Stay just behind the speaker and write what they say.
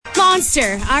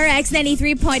Monster, RX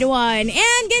 93.1.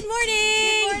 And good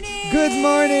morning. Good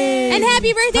morning. And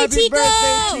happy birthday, Chico.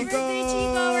 Happy birthday,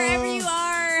 Chico, wherever you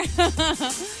are.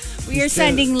 We are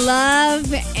sending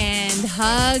love and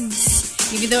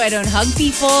hugs, even though I don't hug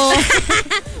people.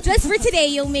 Just for today,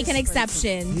 you'll make an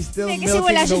exception. He's still Kasi milking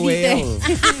wala the siya whale.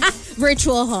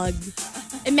 Virtual hug.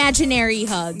 Imaginary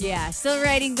hug. Yeah, still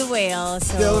riding the whale.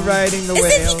 So. Still riding the whale.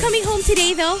 Isn't he coming home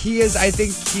today, though? He is. I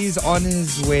think he's on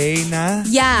his way na.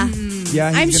 Yeah. Yeah,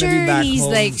 he's I'm gonna sure be back he's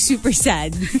home. like super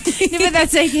sad. But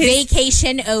that's like his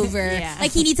Vacation over. Yeah.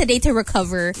 Like he needs a day to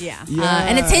recover. Yeah.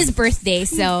 And it's his birthday,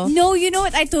 so. No, you know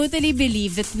what? I totally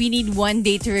believe that we need one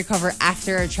day to recover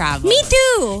after our travel. Me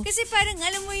too. Kasi parang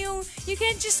alam mo yung you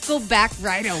can't just go back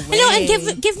right away. I know,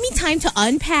 and give me time to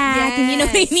unpack. And you know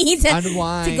what I mean? To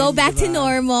Unwind, go back to diba?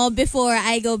 normal before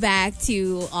I go back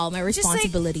to all my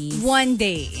responsibilities. Just like one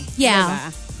day. Yeah.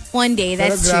 Diba? One day,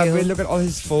 that's Pero grabe, true. look at all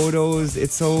his photos.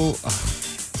 It's so...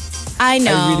 I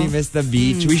know. I really miss the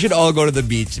beach. We should all go to the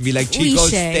beach and be like, We Chico, should.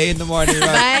 stay in the morning run.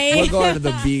 Bye. We'll go to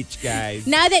the beach, guys.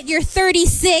 Now that you're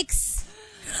 36,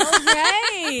 All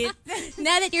right.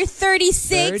 now that you're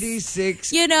 36,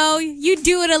 36. you know, you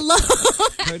do it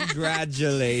alone.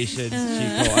 Congratulations,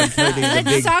 Chico, on turning the Let's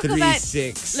big talk about-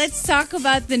 3-6. Let's talk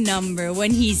about the number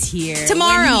when he's here.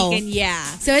 Tomorrow. When he can, yeah.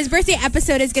 So his birthday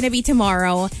episode is going to be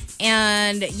tomorrow.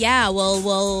 And yeah,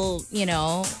 we'll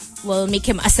make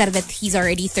him asar that he's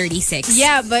already 36.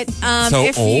 Yeah, but So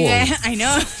if you old. I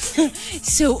know.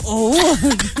 So old.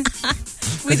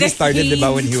 Because he started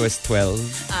diba when he was 12.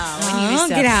 When he was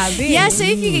grabe. Yeah, so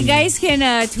if you guys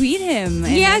can tweet him.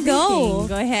 And Yeah, everything,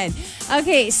 go ahead.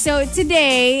 Okay, so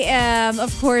today,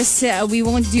 of course, we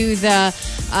won't do the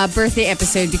birthday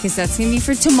episode because that's going to be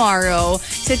for tomorrow.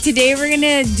 So today we're going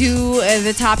to do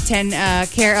the top 10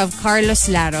 care of Carlos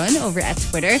Laron over at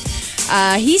Twitter.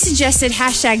 He suggested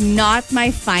hashtag not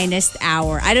my finest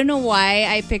hour. I don't know why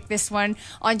I picked this one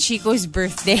on Chico's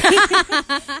birthday.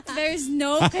 There's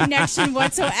no connection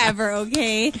whatsoever,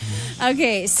 okay?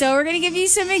 Okay, so we're going to give you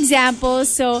some examples.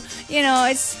 So, you know,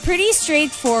 it's pretty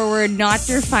straightforward, not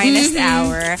your finest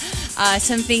hour.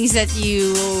 Some things that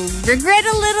you regret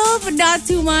a little, but not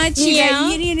too much.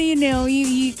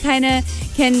 You kind of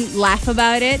can laugh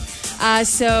about it.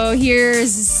 So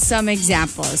here's some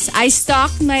examples. I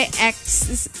stalked my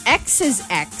ex's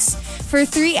ex for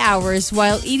 3 hours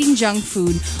while eating junk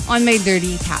food on my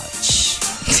dirty couch.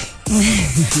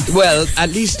 Well,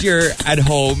 at least you're at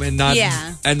home and not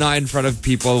Yeah. in front of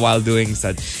people while doing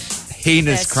such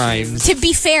heinous That's crimes. To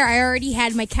be fair, I already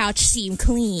had my couch seam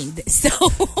cleaned. So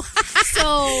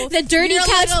the dirty you're a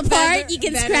couch little part, better- you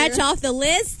can better. scratch off the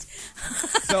list.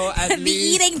 So at The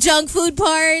least, eating junk food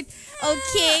part,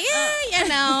 okay, you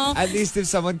know. at least if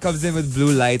someone comes in with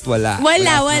blue light, wala.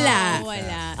 Wala. Wala.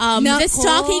 The Nako.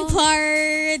 stalking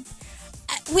part.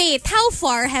 Wait, how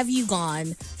far have you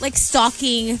gone? Like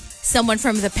stalking someone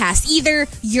from the past, either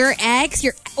your ex,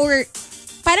 or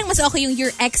parang mas okay yung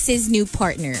your ex's new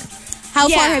partner. How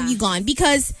far Yeah. have you gone?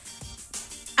 Because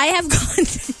I have gone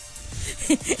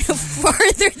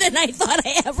farther than I thought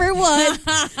I ever would.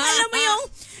 Alam mo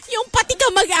yung pati ka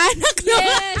mag-anak. No?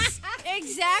 Yes,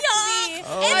 exactly.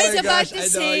 Oh I was my about gosh, to I know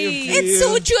say. you feel. It's so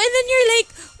true. And then you're like,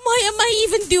 why am I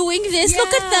even doing this?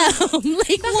 Look at Yeah. them.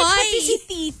 Like, why? Pati si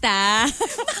tita.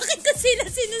 Bakit ko sila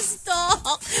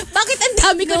sinustalk? Bakit ang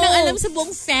dami ko No. nang alam sa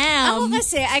buong Ako fam?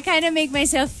 kasi, I kind of make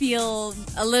myself feel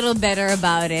a little better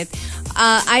about it.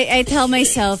 I tell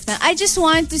myself that I just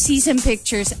want to see some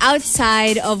pictures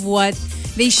outside of what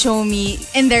they show me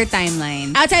in their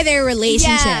timeline. Outside their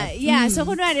relationship. Yeah. So,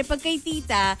 kunwari, pag kay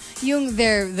tita, yung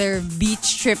their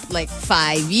beach trip like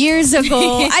 5 years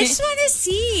ago, I just want to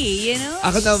see, you know?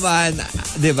 Ako naman,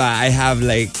 di ba, I have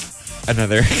like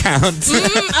another account.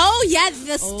 Oh, yeah,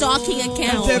 the stalking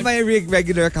account. Kasi my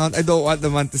regular account, I don't want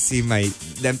them to see my name.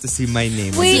 The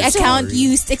on the account story.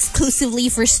 used exclusively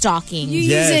for stalking. You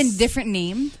Yes. use a different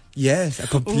name? Yes, a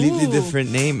completely Ooh.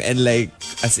 different name. And like,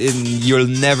 as in, you'll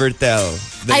never tell.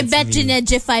 that I it's bet me.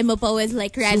 ginejify mo pa with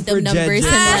like random Super numbers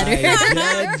and Jejified.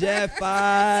 letters.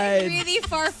 Jejified. Really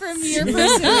far from your Super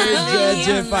personality.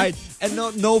 Jejified. And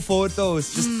no photos.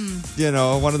 Just,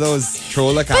 one of those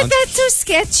troll But accounts. that's so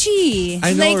sketchy.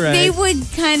 I know, like, right? they would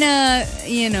kind of,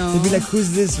 They'd be like,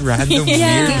 who's this random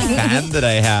weird fan that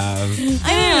I have? I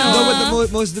don't know. No,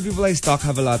 but most of the people I stalk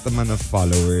have a lot of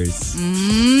followers.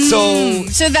 So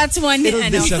that's one. it'll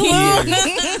disappear.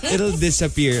 It'll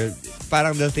disappear.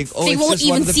 Parang they'll think, oh, They it's won't just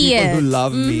one even of the see people it. who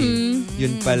love me.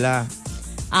 Yun pala.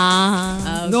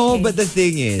 Ah. No, but the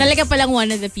thing is, Talaga palang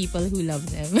one of the people who love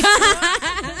them.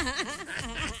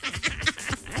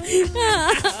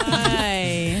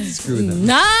 Ay. screw them.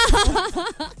 No!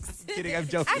 kidding. I'm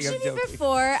joking. Actually, I'm joking.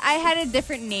 before, I had a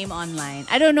different name online.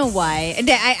 I don't know why.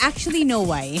 I actually know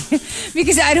why.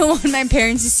 Because I don't want my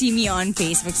parents to see me on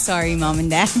Facebook. Sorry, mom and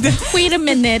dad. Wait a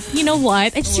minute. You know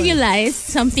what? I just realized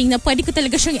something na pwede ko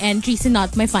talaga siyang entry sa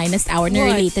Not My Finest Hour na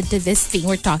What? related to this thing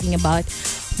we're talking about.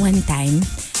 One time,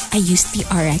 I used the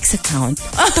RX account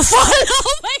to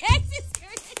follow my ex's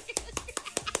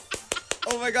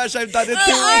Oh my gosh, I've done it The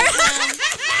too.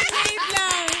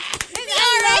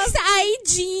 RX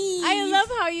IG. I love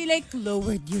how you like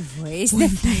lowered your voice.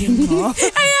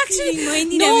 I Actually,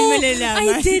 namin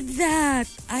malalaman. I did that.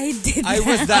 I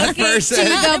was that person.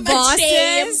 The I'm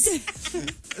bosses.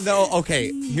 No,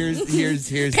 okay. Here's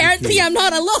the Apparently, thing. I'm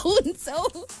not alone.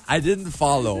 So I didn't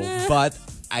follow, but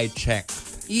I checked.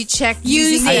 You check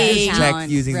Using using I the just account. checked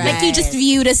using the- like you just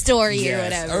viewed a story or Yes.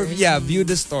 whatever. Or yeah, view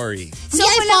the story. So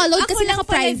I followed kasi lang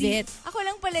pala naka-private. Ako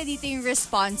lang pala dito yung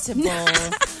responsible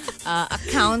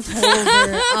account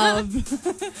holder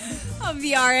of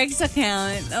the RX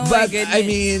account. Oh my But goodness. I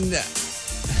mean,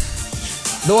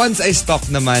 the ones I stalk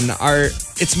naman are,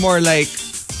 it's more like,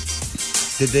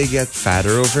 did they get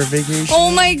fatter over vacation?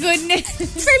 Oh my goodness.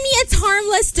 For me, it's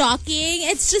harmless stalking.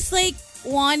 It's just like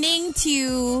wanting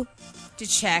to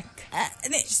check.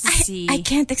 Just to see. I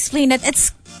can't explain it.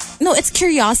 It's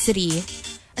curiosity.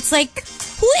 It's like,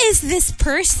 who is this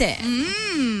person?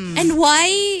 And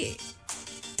why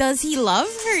does he love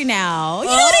her now? You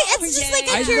know what it's just like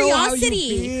a I curiosity. know how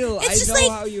you feel. It's just I know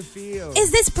like, how you feel. is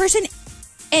this person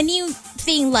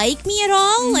anything like me at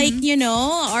all? Like, you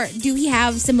know, or do we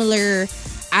have similar,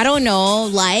 I don't know,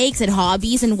 likes and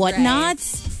hobbies and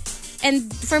whatnots?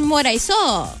 And from what I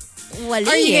saw, wala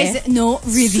Are you guys, no,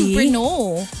 really? Super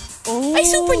no. Oh, Ay,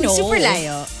 super no. Super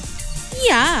layo.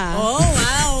 Yeah. Oh,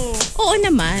 wow. Oo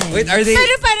naman. Wait, are they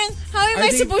Pero parang, how am Are I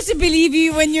they- supposed to believe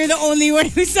you when you're the only one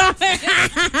who saw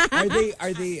it?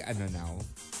 are they ano now?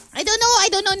 I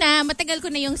don't know na. Matagal ko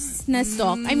na yung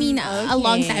na-stalk. I mean, a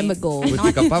long time ago.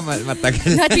 Buti ka pa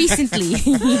matagal. Not recently.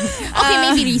 Okay,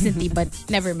 maybe recently, but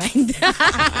never mind.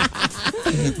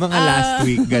 Mga last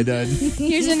week ganon.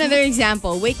 Here's another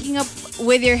example. Waking up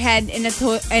with your head in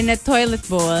a toilet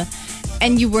bowl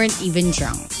and you weren't even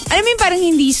drunk. Alam mo yung parang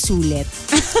hindi sulit.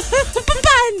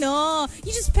 Paano?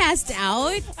 You just passed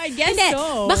out? I guess Hindi,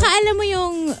 so. Baka alam mo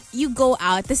yung you go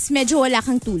out, tas medyo wala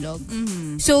kang tulog.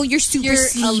 So you're super You're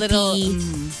sleepy. a little,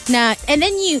 Na, and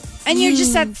then you're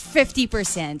just at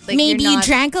 50%. Like maybe you're you not,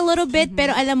 drank a little bit,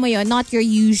 pero alam mo yun, not your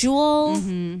usual.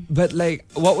 But like,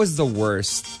 what was the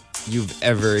worst you've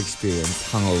ever experienced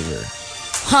hungover?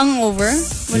 hungover.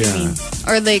 What do you Yeah. mean?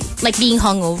 Or like, Like being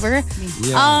hungover.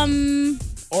 Yeah.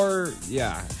 Or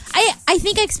yeah. I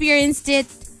think I experienced it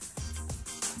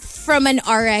from an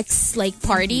RX like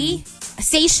party.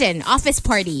 Station, office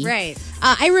party. right.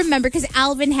 I remember because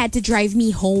Alvin had to drive me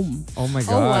home Oh my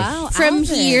gosh. Oh, wow. from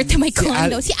Alvin. here to my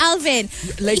condo. Al- Si Alvin.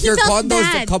 Like he your felt condo's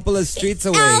bad. a couple of streets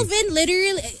away. Alvin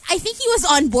literally, I think he was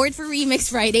on board for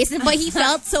Remix Fridays, but he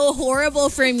felt so horrible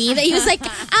for me that he was like,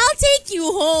 I'll take you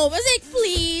home. I was like,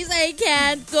 please, I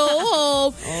can't go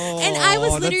home. And I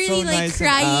was that's literally so like nice of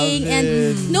crying. And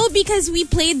Alvin. no, because we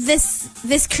played this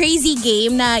crazy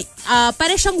game na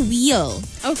para siyang wheel.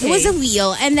 Okay. It was a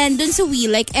wheel. And then dun sa wheel,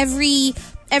 like every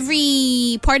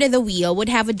part of the wheel would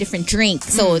have a different drink.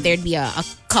 So there'd be a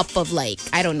cup of like,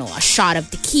 I don't know, a shot of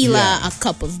tequila, Yeah. a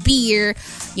cup of beer,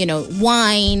 you know,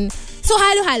 wine. So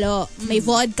halo-halo. May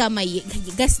vodka, may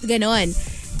gas, ganon.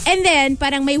 And then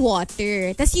parang may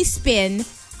water. Tapos you spin.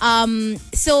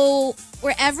 So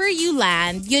wherever you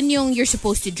land, yun yung you're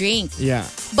supposed to drink. Yeah.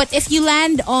 But if you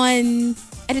land on,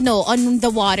 I don't know, on the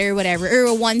water, whatever,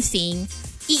 or one thing,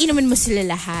 iinumin mo sila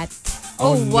lahat.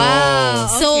 Oh, no. wow.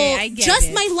 So, Okay, I get just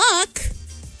it. my luck,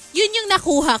 yun yung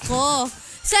nakuha ko.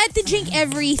 So, I had to drink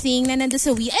everything na nando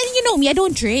sa wheel. And you know me, I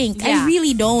don't drink. Yeah. I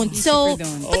really don't. So, super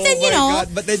don't. but then, Oh you my know, God.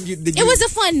 But then did it you was a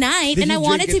fun night did and you I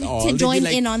wanted drink it all? to Did you, join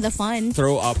like, in on the fun.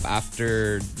 throw up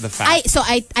after the fact?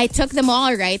 I took them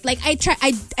all, right? Like, I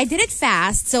did it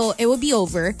fast, so it would be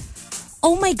over.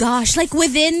 Oh my gosh, like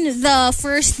within the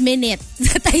first minute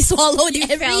that I swallowed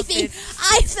everything, it.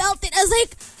 I felt it. I was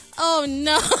like, oh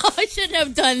no, I shouldn't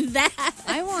have done that.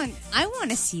 I want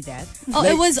to see that. Oh,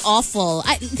 it was awful.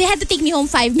 They had to take me home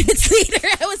 5 minutes later.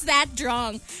 I was that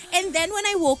drunk. And then when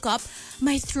I woke up,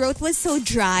 my throat was so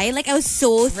dry. Like I was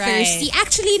so Right. thirsty.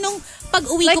 Actually, nung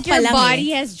pag-uwi ko Like pa your lang body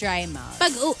eh. has dry mouth.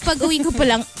 Pag-uwi ko pa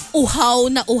lang,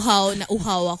 uhaw na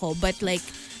uhaw ako. But like,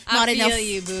 not I enough. feel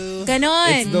you, boo.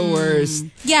 Ganon. It's the worst.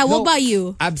 Yeah, what No, about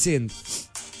you? Absinthe.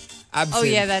 Oh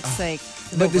yeah, that's like.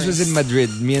 But this was in Madrid.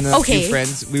 Me and a Okay. few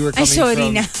friends, we were Ay, coming sorry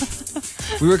from... na.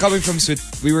 we were coming from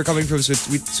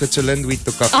Switzerland. We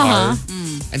took a car,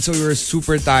 and so we were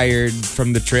super tired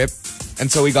from the trip,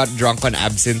 and so we got drunk on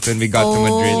absinthe when we got to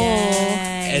Madrid.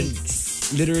 And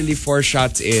literally 4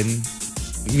 shots in,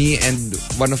 me and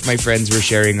one of my friends were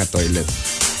sharing a toilet.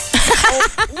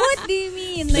 What do you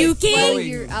mean?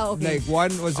 Puking? Like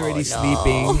one was already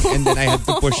sleeping, and then I had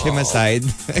to push him aside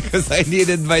because I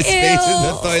needed my space in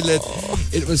the toilet.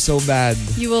 It was so bad.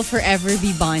 You will forever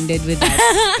be bonded with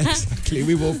that. Exactly.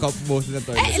 We woke up both in the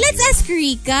toilet. Let's ask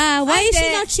Rika. Why is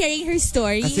she not sharing her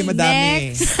story? Kasi madami.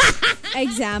 Next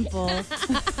example.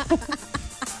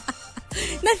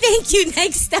 Na thank you,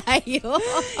 next tayo.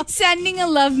 Sending a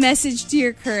love message to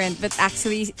your current but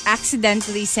actually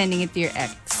accidentally sending it to your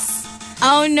ex.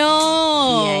 Oh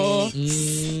no.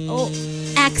 Oh,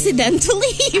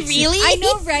 accidentally? Really? I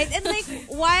know, right? And like,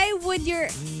 why would your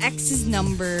ex's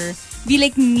number be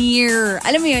like near?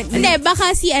 Alam mo yun? Hindi,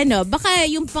 baka baka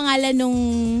yung pangalan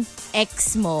nung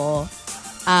ex mo,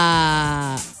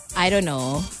 I don't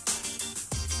know,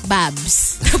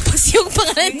 Babs. Tapos yung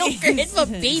pangalan nung current mo,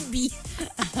 Baby.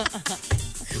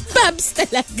 Babs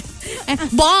talaga.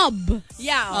 Bob.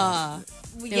 Yeah.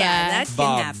 Diba? Yeah, that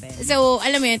Bob. can happen. So,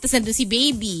 alam mo yun, tapos nandun si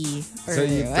Baby. Or So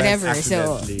you press whatever.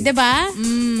 So, accidentally. diba?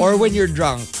 Or when you're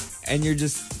drunk and you're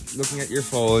just looking at your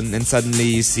phone and suddenly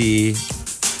you see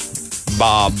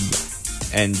Bob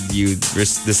and you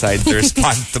decide to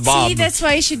respond to Bob. See, that's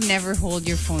why you should never hold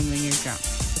your phone when you're drunk.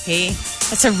 Okay?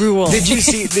 That's a rule. Did you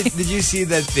see did you see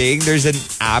that thing? There's an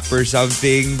app or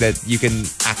something that you can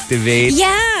activate.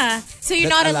 Yeah. So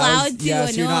you're that not allowed to,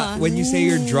 so you're not, when you say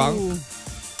you're drunk,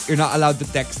 you're not allowed to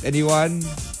text anyone,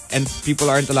 and people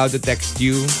aren't allowed to text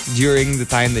you during the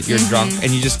time that you're drunk,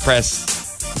 and you just press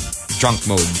drunk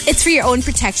mode. It's for your own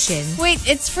protection. Wait,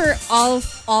 it's for all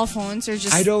phones or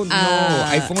just I don't know.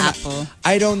 Apple?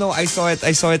 I don't know. I saw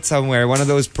it somewhere. One of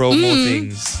those promo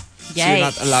things. So you're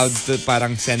not Yikes. allowed to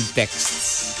parang send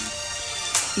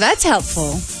texts. That's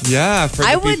helpful. Yeah, for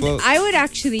the people. I would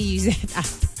actually use that app.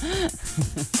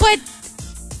 But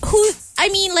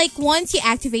once you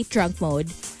activate drunk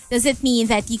mode, does it mean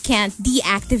that you can't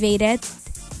deactivate it?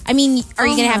 I mean, are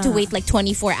you going to have to wait like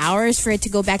 24 hours for it to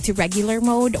go back to regular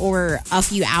mode or a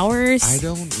few hours? I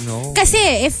don't know.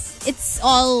 Kasi if it's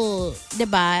all,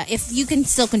 diba, if you can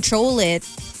still control it,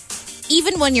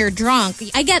 even when you're drunk,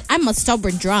 I'm a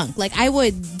stubborn drunk. Like, I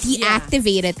would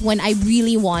deactivate it when I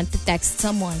really want to text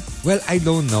someone. Well, I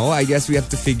don't know. I guess we have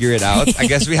to figure it out. I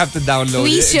guess we have to download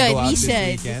We it should, and go out we this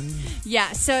should. weekend.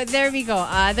 Yeah, so there we go.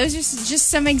 Those are just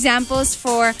some examples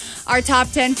for our top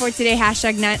 10 for today.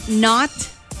 Hashtag not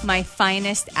my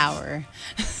finest hour.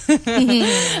 Go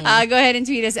ahead and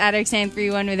tweet us at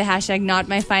RX931 with the hashtag not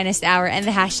my finest hour and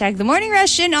the hashtag the morning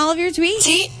rush in all of your tweets.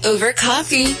 Tea over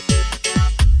coffee.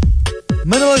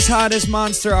 Manila's hottest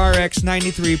Monster RX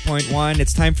 93.1.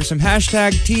 It's time for some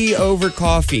hashtag tea over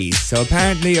coffee. So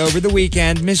apparently over the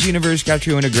weekend, Miss Universe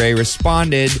Catriona Gray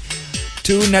responded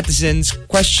to netizens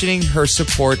questioning her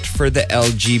support for the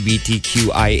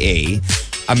LGBTQIA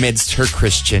amidst her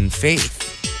Christian faith.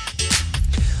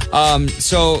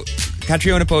 So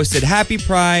Catriona posted Happy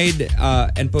Pride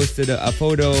and posted a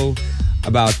photo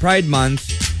about Pride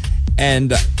Month,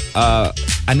 and a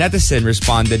netizen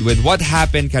responded with, "What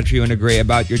happened, Catriona Gray,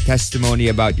 about your testimony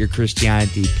about your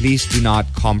Christianity? Please do not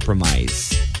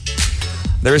compromise."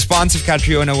 The response of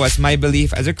Catriona was, "My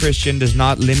belief as a Christian does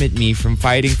not limit me from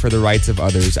fighting for the rights of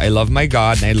others. I love my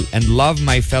God and love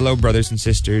my fellow brothers and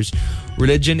sisters.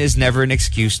 Religion is never an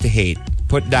excuse to hate,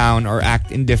 put down, or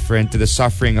act indifferent to the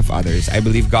suffering of others. I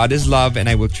believe God is love, and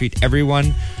I will treat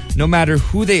everyone, no matter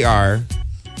who they are,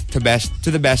 to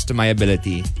the best of my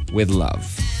ability, with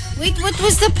love." Wait, what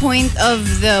was the point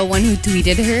of the one who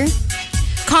tweeted her?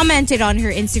 Commented on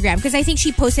her Instagram because I think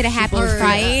she posted a happy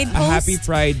Pride A post. Happy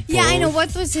Pride post. Yeah, I know.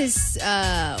 What was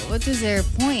their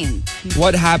point?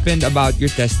 What happened about your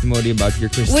testimony about your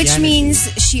Christianity? Which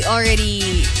means she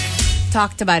already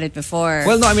talked about it before.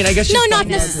 Well, no, I mean, I guess she's No, not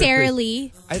talking about her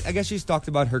necessarily. I guess she's talked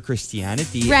about her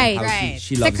Christianity. Right, and how right.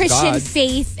 She The loves Christian God.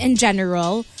 faith in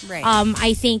general. Right.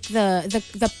 I think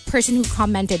the person who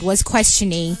commented was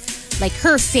questioning like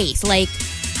her faith. Like,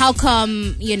 how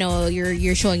come,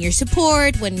 you're showing your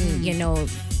support when,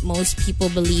 most people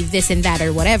believe this and that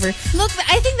or whatever. Look,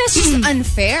 I think that's just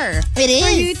unfair. It is.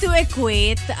 For you to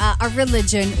equate a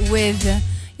religion with,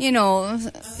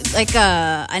 like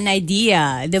an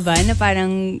idea, diba? Na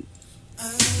parang,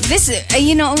 this,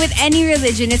 with any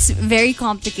religion, it's very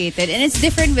complicated and it's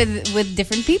different with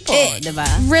different people, diba?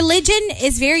 Religion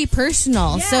is very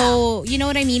personal. Yeah. So, you know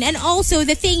what I mean? And also,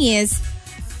 the thing is,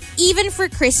 even for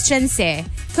Christians,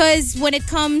 Because when it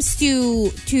comes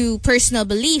to personal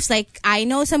beliefs, like I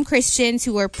know some Christians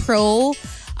who are pro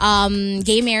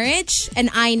gay marriage, and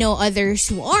I know others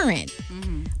who aren't.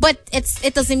 But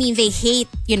it doesn't mean they hate,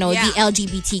 the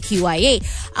LGBTQIA.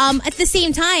 At the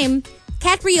same time,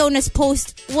 Catriona's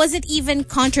post wasn't even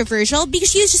controversial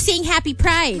because she was just saying Happy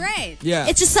Pride. Right. Yeah.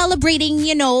 It's just celebrating,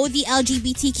 the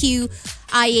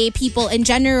LGBTQIA people in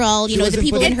general, the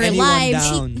people in her lives.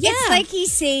 It's like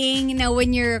he's saying,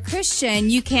 when you're a Christian,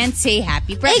 you can't say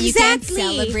Happy Pride. Exactly. You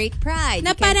can't celebrate Pride.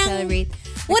 Na you can't parang, celebrate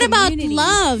what about community.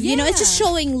 love? Yeah. It's just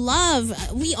showing love.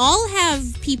 We all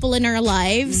have people in our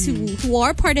lives who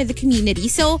are part of the community.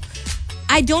 So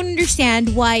I don't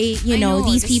understand why,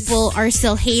 these people are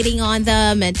still hating on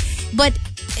them. But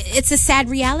it's a sad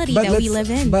reality that we live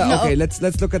in. But okay, let's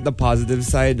look at the positive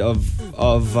side of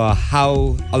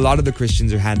how a lot of the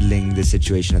Christians are handling this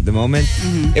situation at the moment.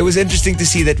 It was interesting to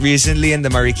see that recently in the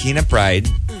Marikina Pride,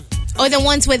 the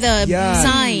ones with the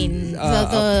sign,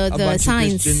 a the bunch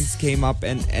signs. of Christians came up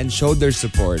and showed their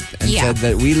support and Yeah. said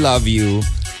that we love you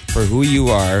for who you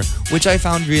are, which I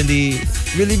found really,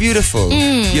 really beautiful.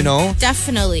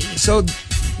 Definitely. So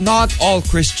not all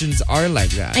Christians are like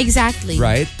that. Exactly.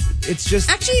 Right? It's just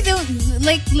Actually, though,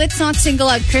 let's not single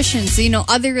out Christians.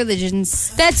 Other religions.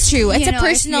 That's true. It's a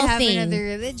personal if you have thing. another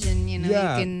religion, Yeah.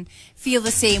 you can feel the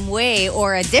same way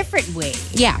or a different way.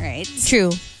 Yeah. Right?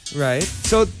 True. right.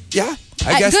 So yeah,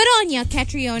 I guess Good on you,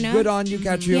 Catriona. good on you,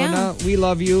 Catriona. Yeah. We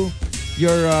love you.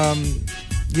 You're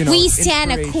We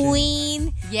stand a inspiration.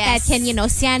 queen Yes. that can,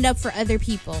 stand up for other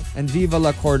people. And Viva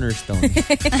La Cornerstone.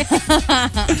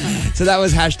 So that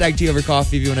was hashtag Tea Over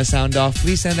Coffee. If you want to sound off,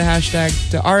 please send the hashtag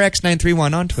to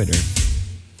RX931 on Twitter.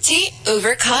 Tea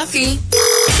over coffee.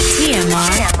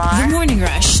 TMR. The Morning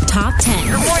Rush Top 10.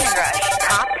 Morning Rush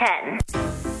Top 10.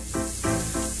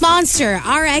 Monster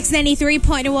RX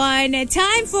 93.1.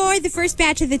 Time for the first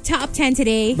batch of the top 10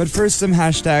 today. But first, some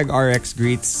hashtag RX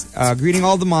greets. Greeting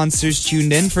all the monsters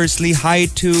tuned in. Firstly, hi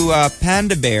to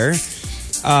Panda Bear.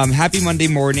 Happy Monday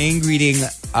morning. Greeting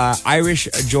Irish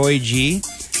Joy G,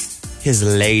 his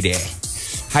lady.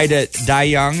 Hi to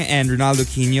Dayang and Ronaldo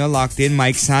Quino locked in.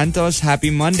 Mike Santos. Happy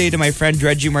Monday to my friend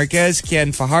Reggie Marquez,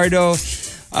 Ken Fajardo,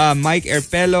 Mike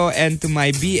Erpelo, and to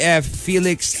my BF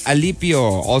Felix Alipio.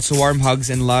 Also warm hugs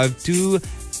and love to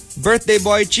birthday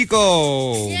boy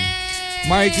Chico.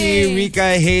 Markki,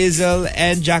 Rika, Hazel,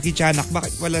 and Jackie Chanak.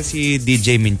 Bakit wala si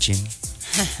DJ Minchin?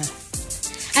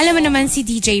 Alam mo naman si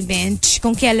DJ Bench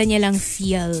kung kailan niya lang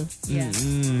feel.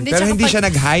 Pero hindi siya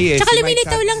nag-hi eh. Tsaka Si Mike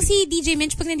lumilitaw Cat- lang si DJ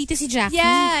Bench pag nandito si Jackie.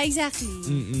 Yeah, exactly.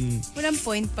 Walang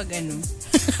point pag ano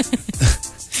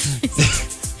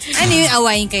yun,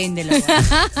 awayin kayong dalawa.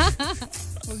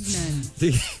 Huwag na.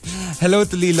 Hello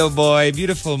to Lilo Boy.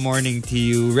 Beautiful morning to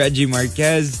you. Reggie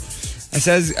Marquez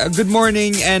says, good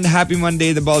morning and happy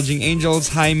Monday, the Bulging Angels.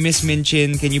 Hi, Miss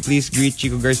Minchin. Can you please greet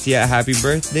Chico Garcia a happy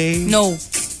birthday? No.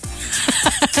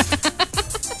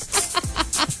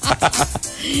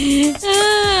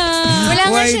 Wala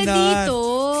nga Why siya not? dito.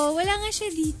 Wala nga siya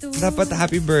dito. Dapat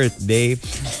happy birthday.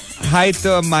 Hi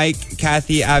to Mike,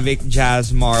 Kathy, Avic,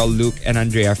 Jazz, Marl, Luke, and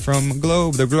Andrea from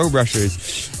Globe, the Globe Rushers.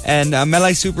 And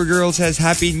Melai Supergirl says,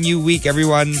 Happy New Week,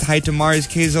 everyone. Hi to Mars,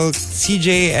 Hazel,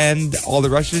 CJ, and all the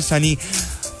Rushers. Sunny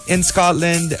in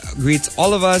Scotland greets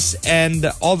all of us and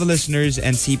all the listeners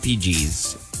and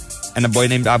CPGs. And a boy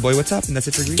named Aboy, what's up? And that's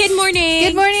it for greets. Good morning.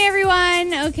 Good morning,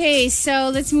 everyone. Okay,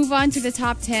 so let's move on to the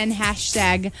top 10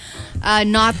 hashtag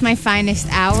Not My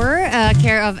Finest Hour,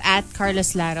 care of at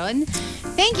Carlos Laron.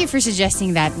 Thank you for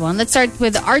suggesting that one. Let's start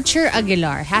with Archer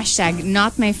Aguilar, hashtag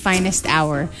Not My Finest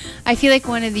Hour. I feel like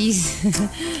one of these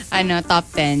top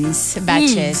 10s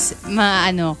batches,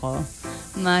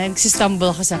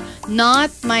 magsistumble ako sa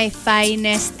Not My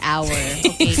Finest Hour.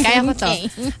 Okay, kaya ko to. Okay.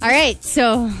 Alright,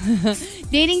 so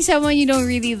dating someone you don't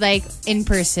really like in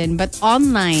person, but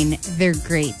online, they're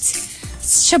great.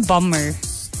 Such a bummer.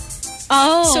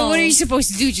 Oh. So what are you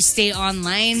supposed to do? Just stay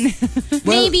online?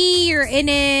 Maybe you're in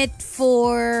it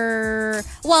for,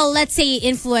 well, let's say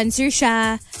influencer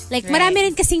siya. Like, Right. marami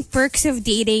rin kasing perks of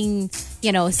dating,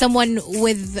 someone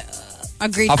with A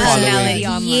great A following. personality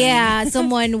online. yeah,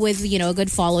 someone with, a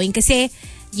good following. Kasi,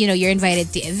 you're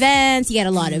invited to events, you get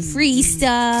a lot of free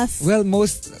stuff. Well,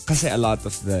 kasi a lot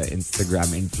of the Instagram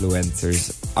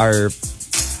influencers are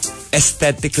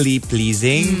aesthetically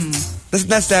pleasing. Doesn't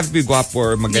necessarily have to be guapo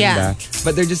or maganda,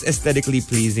 but they're just aesthetically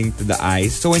pleasing to the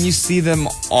eyes. So when you see them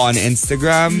on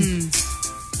Instagram,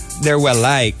 they're well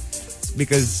liked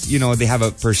because they have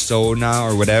a persona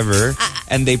or whatever,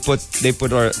 and they put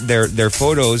their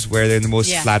photos where they're in the most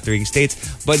Yeah. flattering states.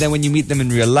 But then when you meet them in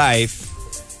real life,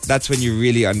 that's when you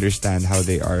really understand how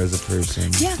they are as a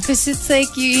person. Yeah, because it's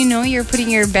like, you know, you're putting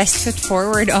your best foot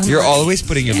forward online. You're always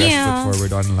putting your best foot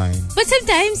forward online. But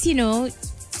sometimes, you know,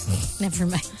 never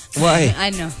mind. Why?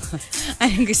 Ano?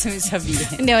 Anong gusto mo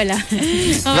sabihin? Hindi, wala.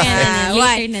 Mamaya na lang.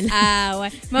 Later na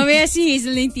lang. Mamaya si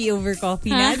Hazel yung tea over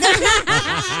coffee na.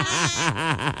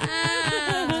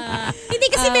 Hindi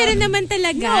kasi meron naman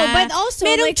talaga. No, but also,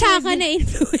 merong like, tsaka na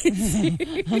influencer.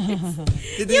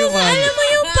 Yung alam mo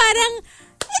yung parang,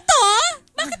 ito?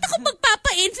 Bakit ako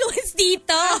magpapa-influence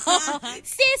dito?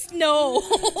 Sis, no.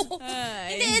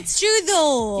 Hindi, it's true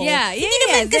though. Yeah, Hindi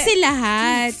naman kasi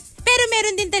lahat. Pero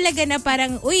meron din talaga na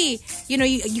parang, uy, you know,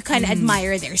 you kind of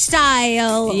admire their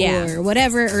style or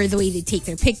whatever, or the way they take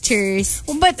their pictures.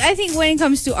 But I think when it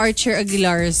comes to Archer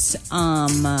Aguilar's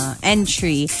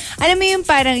entry, alam mo yung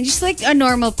parang just like a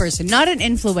normal person, not an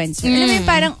influencer. Alam mo yung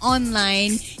parang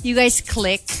online, you guys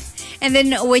click, and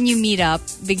then when you meet up,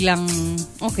 biglang,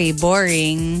 okay,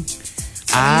 boring.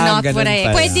 Not what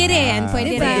I... Pwede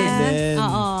rin.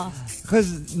 Oo.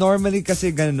 Because normally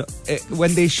kasi ganun,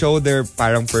 when they show their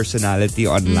parang personality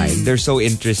online, they're so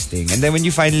interesting. And then when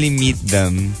you finally meet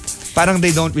them, parang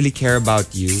they don't really care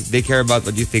about you. They care about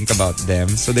what you think about them.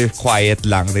 So they're quiet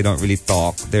lang. They don't really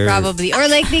talk. They're probably. Or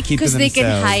like because they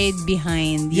can hide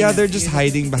behind. Yeah, they're just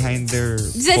hiding behind their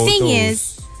The photos. thing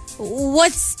is,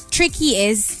 what's tricky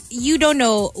is you don't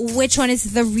know which one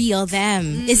is the real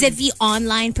them. Is it the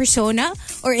online persona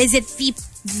or is it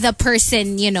the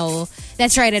person, you know,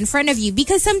 that's right in front of you?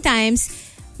 Because sometimes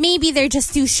maybe they're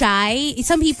just too shy.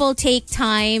 Some people take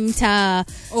time to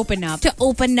open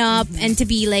up and to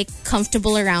be like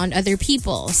comfortable around other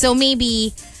people. So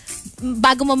maybe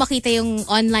bago mo makita yung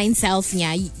online self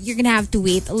niya, you're gonna have to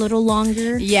wait a little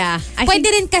longer. Yeah. Pwede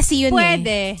rin kasi yun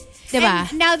Pwede. Diba?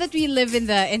 And now that we live in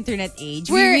the internet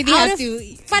age, we're we really have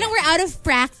to... Parang we're out of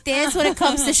practice when it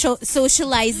comes to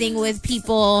socializing with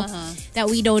people that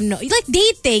we don't know. Like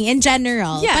dating in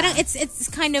general. Yeah. Parang it's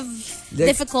kind of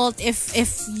difficult if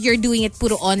you're doing it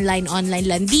puro online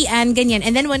landian, ganyan.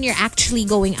 And then when you're actually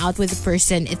going out with a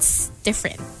person, it's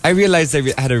different. I realized I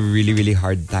had a really, really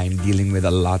hard time dealing with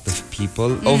a lot of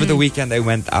people. Over the weekend, I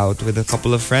went out with a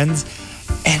couple of friends.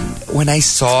 And when I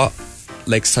saw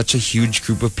like such a huge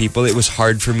group of people, it was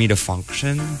hard for me to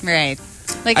function. Right.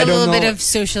 Like a little bit of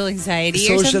social anxiety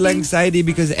or something? Social anxiety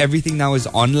because everything now is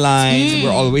online.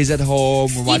 We're always at home.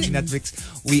 We're watching Netflix.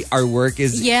 Our work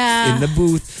is in the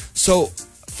booth. So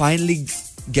finally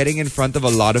getting in front of a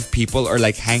lot of people or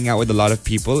like hanging out with a lot of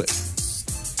people,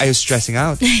 I was stressing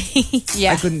out.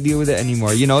 I couldn't deal with it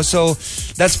anymore, you know? So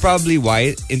that's probably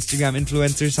why Instagram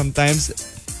influencers sometimes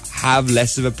have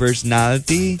less of a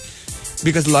personality.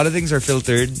 Because a lot of things are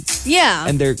filtered. Yeah.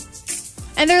 And their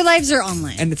lives are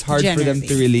online. And it's hard for them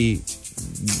to really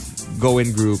go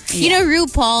in group. You know,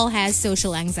 RuPaul has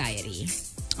social anxiety.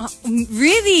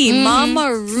 Really?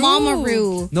 Mama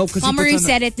Ru. No, because Mama Ru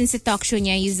said it in sa talk show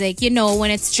niya. He's like, you know, when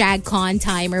it's DragCon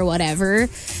time or whatever,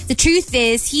 the truth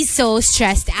is he's so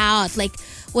stressed out. Like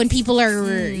when people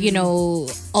are, you know,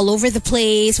 all over the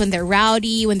place, when they're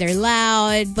rowdy, when they're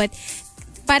loud, but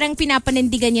parang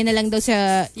pinapanindigan niya na lang daw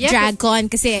sa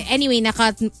DragCon kasi anyway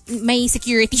may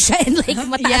security siya and like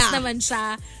mataas naman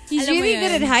siya. He's really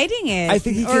good at hiding it. I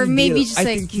think he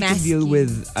can deal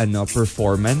with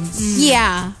performance.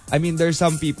 Yeah. I mean, there's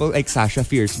some people like Sasha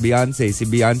Fierce, Beyonce. See,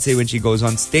 Beyonce when she goes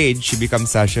on stage, she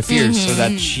becomes Sasha Fierce so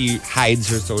that she hides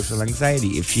her social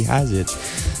anxiety if she has it.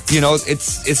 You know,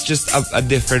 it's just a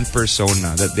different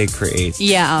persona that they create.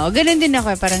 Yeah, ganun din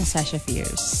ako, parang Sasha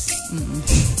Fierce.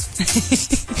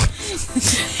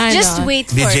 Just wait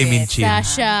for DJ it. Minchin.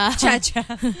 Sasha. Cha-cha.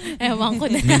 Ewan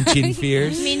ko na. Minchin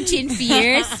Fierce. Minchin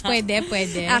Fierce.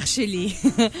 Pwede. Actually.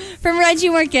 From Reggie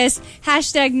Marquez,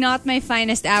 #not my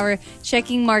finest hour,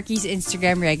 checking Markki's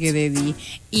Instagram regularly,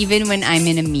 even when I'm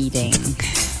in a meeting.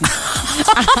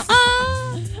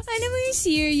 Alam mo yung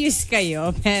serious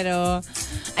kayo, pero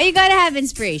you gotta have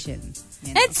inspiration.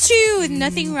 You know? That's true.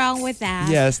 Nothing wrong with that.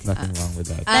 Yes, nothing wrong with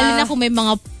that. Lalo na kung may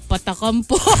mga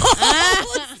patakampo.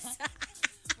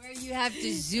 Where you have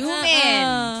to zoom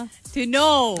in to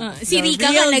know. Si Rika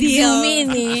ka nag-zoom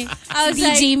in eh.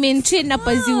 DJ Minchin na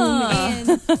pa-zoom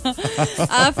in.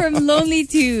 From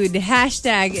Lonelytude,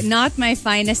 #not my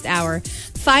finest hour,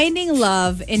 finding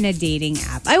love in a dating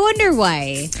app. I wonder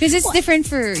why. Because it's different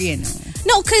for, you know.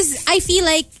 No, because I feel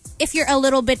like if you're a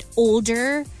little bit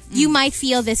older, you might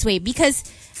feel this way because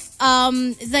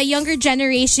the younger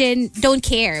generation don't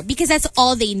care because that's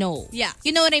all they know. Yeah.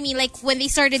 You know what I mean? Like when they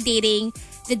started dating,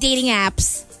 the dating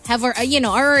apps are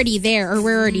already there or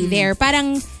were already there.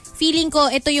 Parang feeling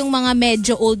ko ito yung mga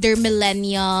medyo older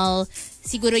millennial,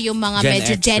 siguro yung mga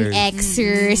medyo Gen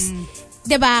Xers.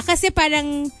 Diba? Kasi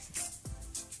parang,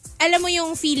 alam mo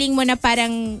yung feeling mo na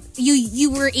parang you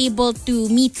were able to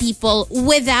meet people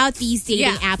without these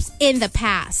dating apps in the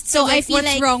past. So I feel what's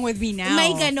like wrong with me now? may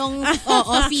ganong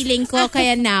feeling ko.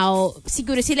 Kaya now,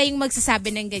 siguro sila yung magsasabi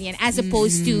ng ganyan as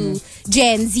opposed to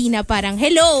Gen Z na parang,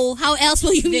 hello, how else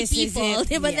will you meet This is people? it.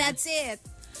 Diba? Yeah. That's it.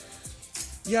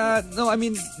 Yeah, no, I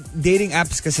mean, dating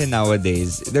apps kasi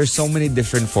nowadays, there's so many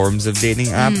different forms of dating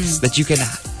apps that you can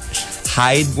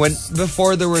hide.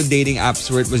 Before there were dating apps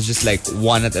where it was just like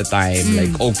one at a time, like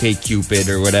OkCupid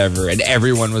or whatever, and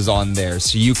everyone was on there,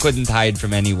 so you couldn't hide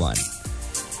from anyone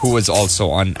who was also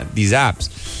on these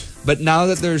apps. But now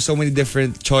that there are so many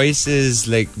different choices,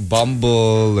 like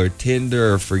Bumble or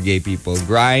Tinder for gay people,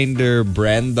 Grindr,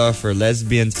 Brenda for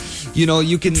lesbians, you know,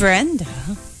 you can... Brenda?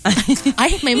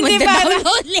 Ay, may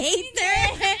mag-download later.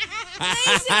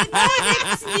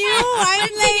 It's new.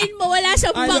 I'm like, mo, wala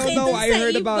siyang I don't bakit know, dun I sa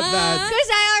heard iba. about that. because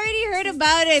I already heard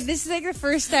about it. This is like the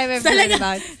first time I've heard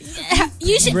about it.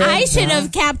 I should Brenda?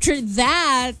 have captured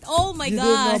that. Oh my You gosh.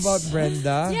 didn't know about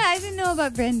Brenda? Yeah, I didn't know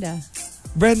about Brenda.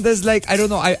 Brenda's like, I don't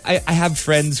know, I have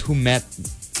friends who met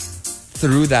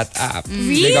through that app.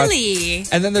 They got- Really?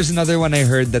 and then there's another one I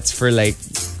heard that's for like,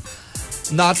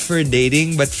 not for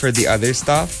dating, but for the other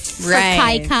stuff.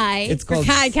 Right. For Kai. It's called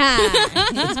it's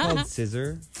called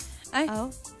Scissor.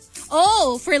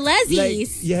 Oh, for Like,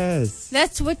 lesies. yes.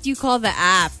 That's what you call the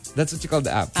app. That's what you call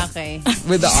the app. Okay.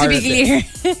 With the To R. be clear.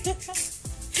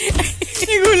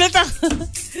 Nagulat ako.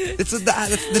 That's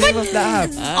the name of the app.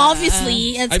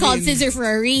 Obviously, it's I called mean- scissor for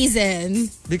a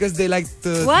reason. Because they like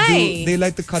to Why? they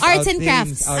like to cut Arts out and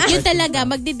things crafts. out. Yun Arts and talaga,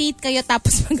 crafts. magde-date kayo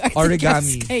tapos mag-art and Origami.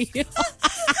 crafts kayo.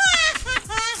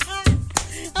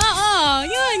 Oo,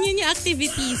 yun yung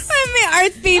activities. Ay, may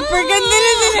art paper. Ganda na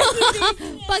sila.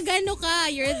 Pag ano ka,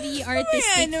 you're the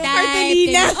artistic Ano, type.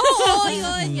 Cartolina. Oo,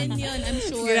 yun, I'm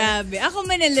sure. Grabe. Ako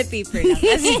manila paper lang.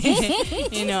 Kasi,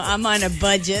 you know, I'm on a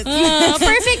budget.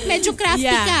 Perfect, medyo crafty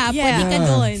ka. Pwede ka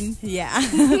doon. Yeah.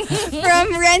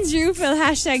 From Renz Rufil,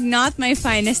 hashtag not my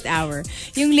finest hour.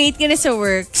 Yung late ka na sa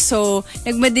work, so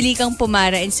nagmadali kang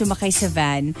pumara and sumakay sa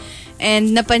van.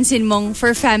 And napansin mong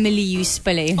for family use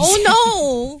pala yun. Oh no!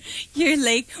 You're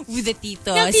like with the titos.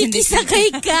 and the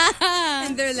Nakikisakay ka.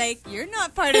 And they're like, you're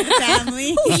not part of the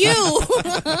family. You!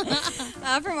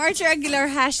 From Archer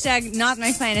Aguilar, hashtag not my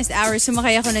finest hour.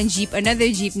 Sumakay ako ng jeep, another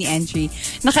jeepney entry.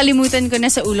 Nakalimutan ko na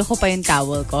sa ulo ko pa yung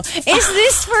towel ko. Is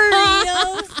this for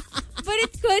real? But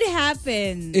it could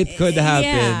happen. It could happen.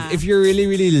 Yeah. If you're really,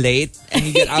 really late and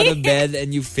you get out of bed and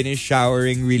you finish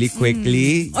showering really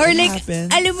quickly. Or it like,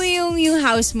 happens. alam mo yung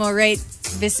house mo, right?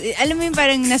 Alam mo yung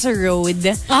parang nasa road.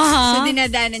 So,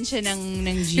 dinadaanan siya ng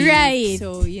jeep. Right.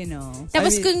 So, you know.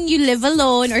 Tapos kung you live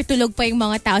alone or tulog pa yung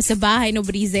mga tao sa bahay,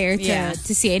 nobody's there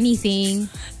to see anything.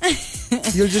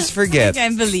 You'll just forget. I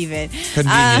can't believe it.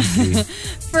 Conveniently.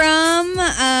 From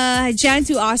Jan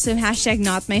to Awesome, hashtag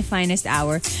not my finest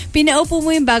hour. Pinaupo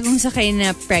mo yung bagong sakay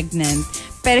na pregnant,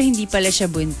 pero hindi pala siya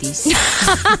buntis.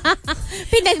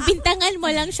 Pinagbintangan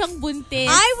mo lang siyang buntis.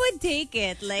 I would take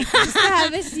it. Like, just to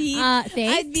have a seat.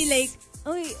 Thanks. I'd be like,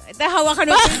 uy, tahawa ka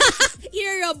na.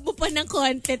 I-rub mo pa ng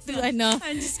konti to ano.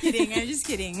 I'm just kidding.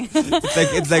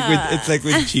 It's like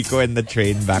with Chico and the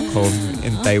train back home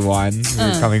in Taiwan. We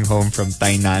were coming home from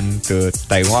Tainan to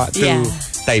Taiwan to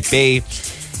Taipei,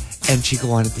 and Chico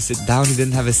wanted to sit down. He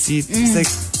didn't have a seat. It's like,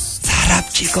 sarap,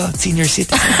 Chico, senior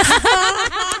citizen.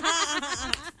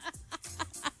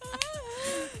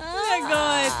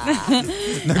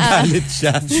 Nagalit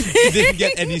siya. He didn't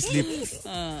get any sleep.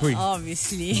 Uy.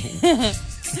 Obviously.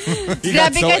 He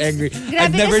got Grabe so ka- angry. grabe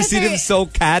I've never ka sa seen him so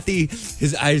catty.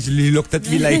 His eyes really looked at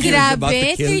me like he was about to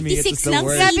Grabe, kill me. It 36 was the lang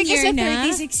worst. Grabe ka sa Senior na.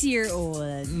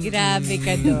 36-year-old. Grabe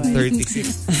ka doon.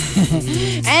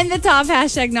 36. And the top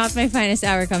hashtag not my finest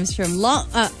hour comes from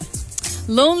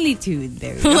Lonelytude.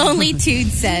 There we go. Lonelytude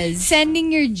says.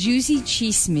 Sending your juicy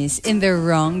chismis in the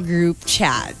wrong group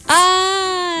chat.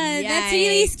 That's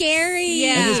really scary.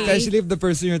 Yeah. And especially if the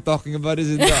person you're talking about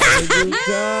is in the other group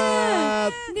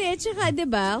chat. Hindi, at saka,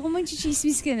 diba, kung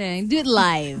mag-chismis ka na, do it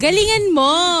live. Galingan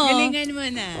mo. Galingan mo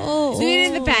na. Oh, Do it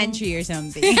in the pantry or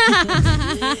something.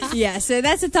 Yeah, so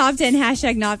that's the top 10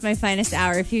 hashtag not my finest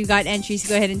hour. If you got entries,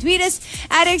 go ahead and tweet us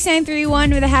at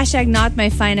X931 with the hashtag not my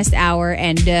finest hour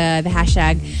and the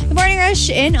hashtag The Morning Rush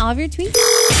in all of your tweets.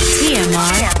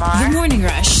 TMR. The Morning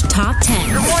Rush Top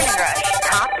 10. The Morning Rush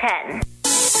Top 10.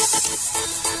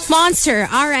 Monster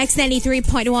RX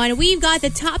 93.1. We've got the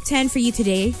top 10 for you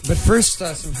today. But first,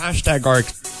 some hashtag arc.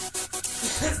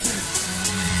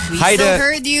 We Hi still there.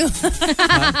 heard you.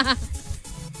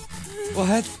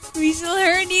 What? We still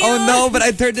heard you. Oh no, but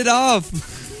I turned it off.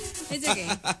 It's okay.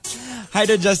 Hi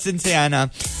to Justin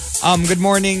Sayana. Good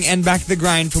morning and back to the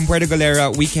grind from Puerto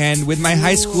Galera weekend with my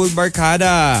high school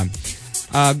barkada.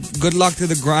 Good luck to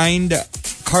the grind.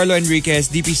 Carlo Enriquez,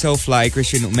 DP SoFly,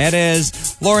 Christian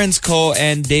Umerez, Lawrence Ko,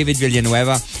 and David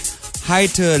Villanueva. Hi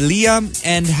to Liam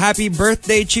and happy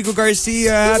birthday, Chico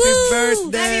Garcia. Happy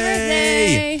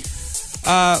birthday. Happy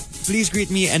birthday. Please greet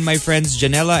me and my friends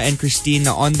Janella and Christina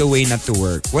on the way not to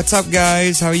work. What's up,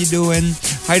 guys? How you doing?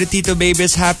 Hi to Tito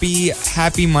Babes. Happy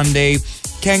Monday.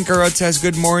 Ken Karot says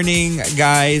good morning,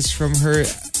 guys, from her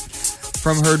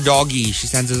doggy. She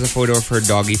sends us a photo of her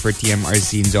doggy for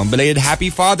TMRC Zone. Belated happy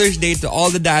Father's Day to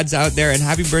all the dads out there and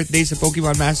happy birthday to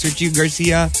Pokemon Master Chico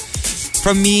Garcia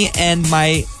from me and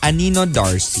my Anino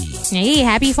Darcy. Hey,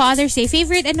 happy Father's Day.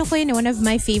 Favorite, one of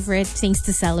my favorite things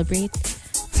to celebrate.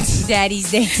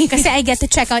 Daddy's Day. Kasi I get to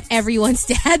check out everyone's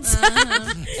dads.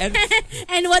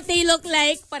 And what they look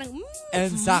like. Parang,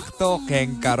 And sakto,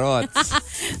 Ken Karots.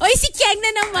 Oy, si Keng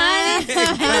na naman.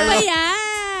 Ano ba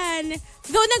yan?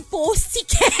 Though nag-post si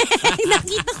Keng.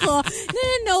 Nakita ko.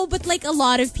 No. But like a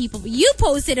lot of people. You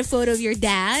posted a photo of your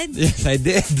dad. Yes, I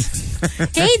did.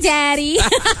 Hey, Daddy.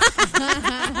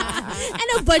 And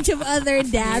a bunch of other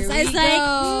dads. I was like,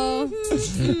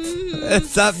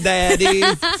 What's up, Daddy?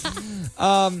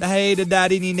 Hey to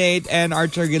Daddy ni Nate and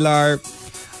Archer Aguilar.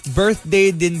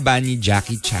 Birthday din ba ni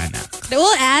Jackie Chana?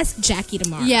 we'll ask Jackie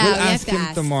tomorrow. Yeah, We'll we have ask to him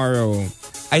ask. tomorrow.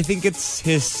 I think it's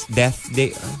his death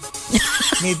day.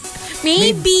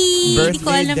 Maybe. Hindi ko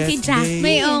Birthday, alam kay death Jackie.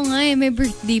 day. May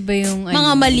birthday ba yung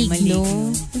Mga maligno.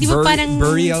 Di ba parang...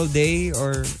 Burial day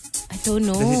or I don't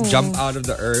know. does it jump out of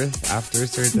the earth after a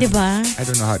certain... Di ba? I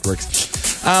don't know how it works.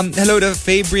 Hello to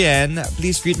Fabrienne.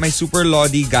 Please greet my super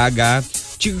Lodi Gaga.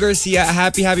 Chico Garcia,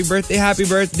 happy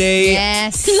birthday.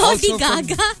 Yes. Lodi Also from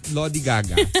Gaga. Lodi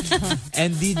Gaga.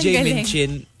 And DJ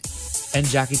Minchin and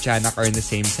Jackie Chanak are in the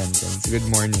same sentence. Good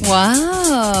morning.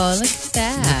 Wow, look at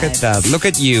that. Look at that. Look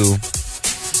at you.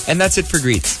 And that's it for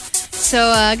greets. So,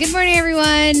 good morning,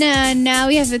 everyone. Now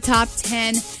we have the top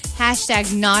 10.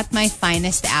 Hashtag not my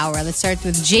finest hour. Let's start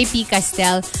with JP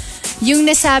Castel. Yung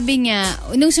nasabi niya,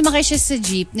 nung sumakay siya sa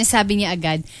jeep, nasabi niya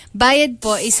agad, bayad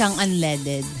po isang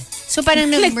unleaded. So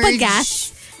parang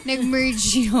Nagpagas?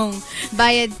 Nag-merge yung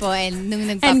bayad po and nung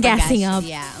nagpapagas. And gassing up.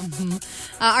 Yeah.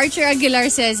 Archer Aguilar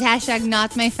says, hashtag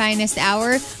not my finest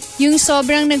hour. Yung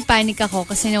sobrang nagpanik ako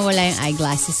kasi nawala yung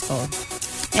eyeglasses ko.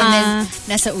 And then,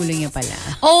 nasa ulo niya pala.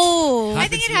 Oh. I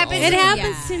think it happens. It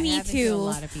happens Yeah, to me it happens to a too.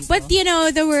 lot of people. But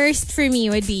the worst for me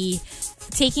would be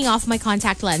taking off my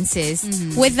contact lenses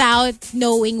without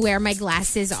knowing where my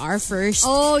glasses are first.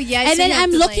 Oh, yeah. And so then you have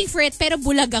I'm to, looking for it, pero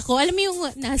bulag ako. Alam mo yung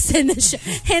nasa na siya.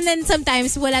 And then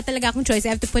sometimes, wala talaga akong choice. I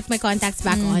have to put my contacts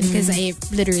back on because I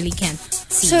literally can't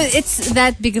see. So it's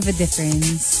that big of a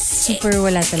difference. Super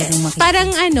wala talagang makita.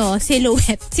 Parang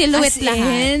silhouette. Silhouette As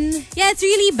lahat. in? Yeah, it's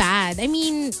really bad. I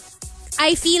mean,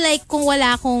 I feel like kung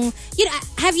wala akong...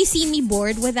 have you seen me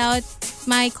bored without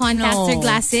my contacts or No.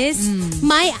 glasses?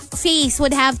 My face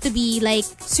would have to be like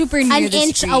super near an the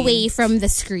inch screen. away from the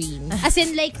screen. As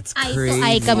in like eye to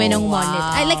eye kami ng monitor.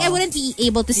 I wouldn't be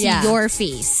able to see Yeah. your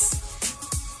face.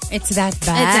 It's that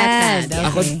bad. It's that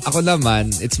bad. Okay. Ako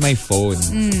naman, it's my phone.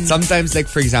 Sometimes, like,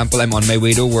 for example, I'm on my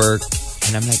way to work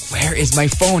and I'm like, where is my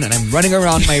phone? And I'm running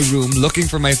around my room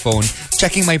looking for my phone,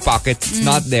 checking my pockets. It's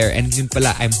not there. And yun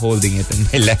pala, I'm holding it in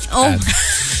my left hand.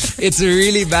 It's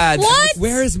really bad. I'm What? like,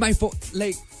 where is my phone?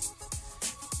 Like,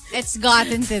 It's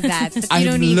gotten to that. But you I'm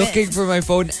don't even... looking for my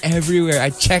phone everywhere. I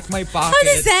check my pockets. How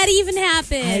does that even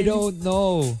happen? I don't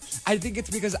know. I think it's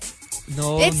because...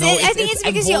 No, I think it's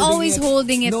I'm because you're always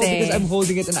holding it No, there. because I'm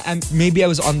holding it and maybe I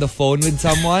was on the phone with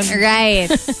someone. Right.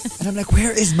 And I'm like,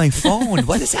 where is my phone?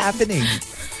 What is happening?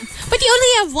 But you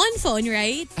only have one phone,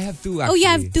 right? I have two, Oh, actually. you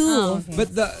have two. Oh, okay.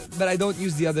 But I don't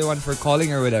use the other one for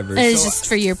calling or whatever. It's So just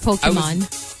for your Pokemon.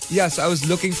 so I was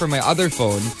looking for my other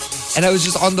phone and I was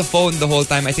just on the phone the whole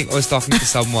time. I think I was talking to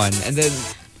someone and then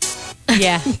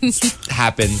Yeah.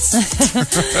 happens.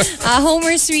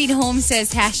 Homer Sweet Home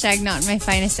says, hashtag not my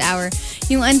finest hour.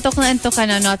 Yung antok ka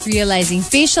na not realizing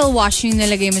facial wash yung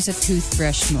nalagay mo sa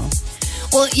toothbrush mo.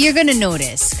 Well, you're gonna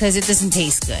notice because it doesn't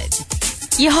taste good.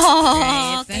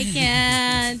 Yuck! I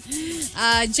can't.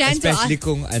 Especially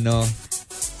kung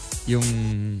yung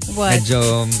What?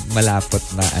 medyo malapot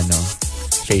na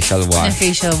facial Na wash.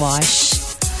 facial wash.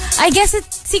 I guess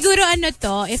siguro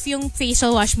if yung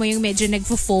facial wash mo yung medyo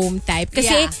nagfo-foam type.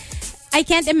 Kasi Yeah. I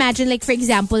can't imagine like for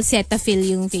example Cetaphil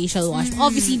yung facial wash.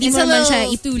 Obviously di It's mo a naman siya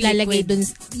little too ilalagay liquid. dun.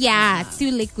 Yeah, it's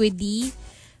too liquidy.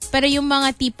 Pero yung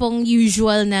mga tipong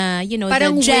usual na, you know,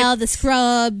 Parang the gel, the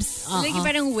scrubs. Like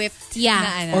parang whipped. Yeah.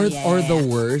 Na ano, Or the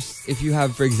worst, if you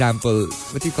have, for example,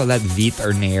 what do you call that? Veet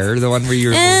or Nair? The one where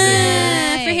you're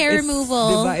For hair It's-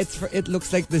 removal. diba, it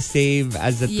looks like the same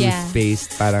as the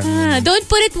toothpaste. Parang, Don't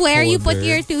put it where you put Holder.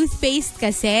 your toothpaste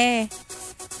kasi.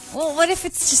 Well, what if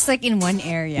it's just like in one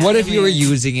area? what if you were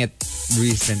using it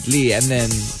recently and then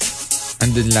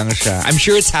andun lang siya? I'm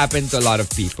sure it's happened to a lot of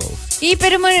people.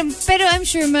 Pero I'm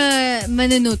sure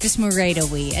mananotice mo right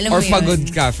away. Alam Or mo yun? pagod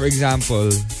ka, for example.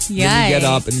 Then you Yeah. get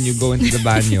up and then you go into the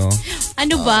banyo.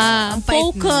 Ano ba? ang pait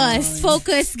Focus.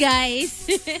 Focus, guys.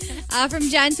 From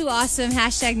Jan to Awesome,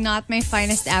 #not my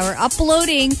finest hour,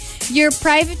 uploading your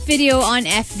private video on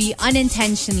FB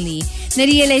unintentionally.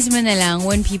 Narealize mo na lang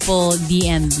when people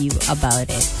DM you about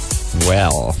it.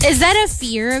 Well, Is that a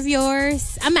fear of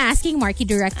yours? I'm asking Markki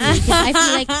directly because I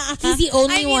feel like he's the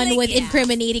only one with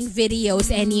incriminating videos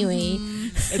anyway.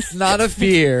 it's not a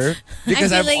fear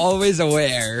because I feel I'm like- always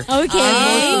aware. Okay.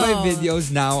 Most of my videos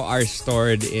now are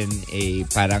stored in a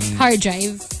parang Hard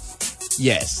drive.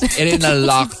 yes, in a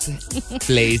locked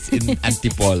place in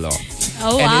Antipolo.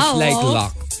 Oh, And wow. it's like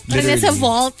locked. Parang nasa literally.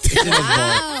 vault. It's in a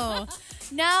vault. Oh,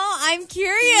 now I'm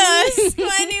curious.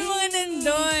 Paano yung mga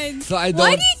nandun? So I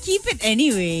Why don't, do you keep it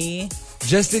anyway?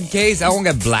 just in case I won't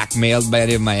get blackmailed by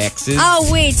any of my exes. Oh,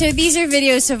 wait. So these are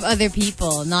videos of other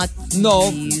people, not No,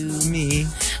 you. me.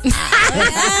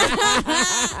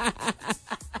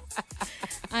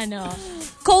 Ano?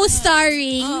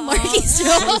 Co-starring Markki's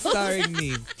role. Starring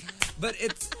me. But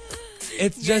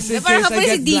it's just in Parang case I kapag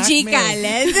si get DJ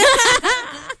blackmailed.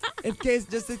 Khaled.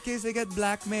 Just in case I get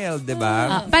blackmailed,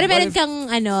 diba? Para What meron if-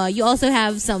 kang, you also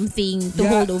have something to Yeah.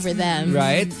 hold over them.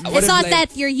 Right? What It's if, not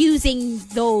like- that you're using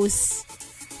those,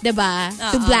 diba,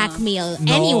 to blackmail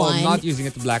No, anyone. not using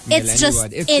it to blackmail It's just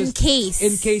anyone. It's in just case.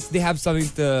 in case they have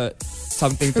something to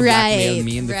Right, blackmail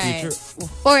me in the right. future.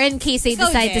 Or in case they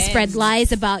decide to din. spread lies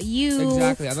about you.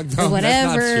 Exactly. I'm like, Or no, that's not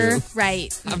whatever. true.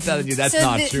 Right. I'm telling you, that's So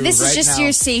not true. this is right just now.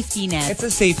 your safety net. It's a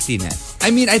safety net.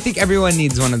 I mean, I think everyone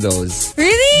needs one of those.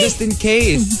 Really? Just in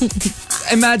case.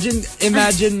 imagine,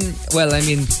 well, I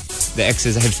mean, the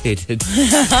exes I've dated.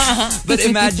 But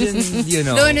imagine,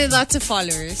 The one with lots of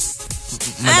followers.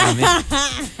 madami.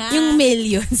 Yung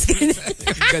millions.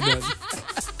 Ganun.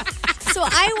 So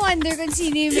I wonder kung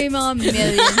sino yung may mga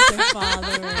millions of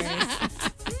followers.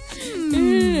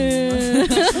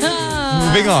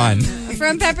 Moving on.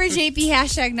 From Pepper JP,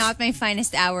 #not my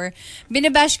finest hour.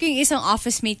 Binabash ko yung isang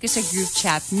office mate ko sa group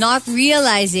chat, not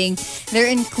realizing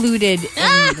they're included in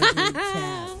the group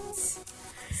chat.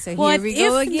 So What here we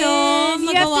go if, again. no?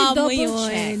 You have Magawa to mo double yun.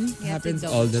 check. You have to Happens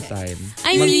double all the check. time.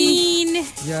 I mean,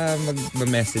 Yeah,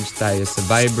 mag-message tayo sa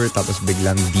Viber tapos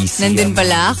biglang busy. Nandun ang-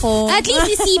 pala ako. at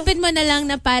least isipin mo na lang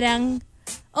na parang,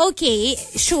 okay,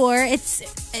 sure, it's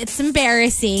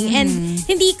embarrassing. And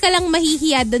hindi ka lang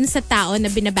mahihiya dun sa tao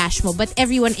na binabash mo, but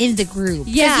everyone in the group.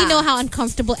 Yeah. Because you know how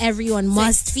uncomfortable everyone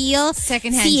must feel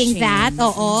secondhand seeing shame. that.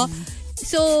 Oo.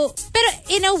 So, pero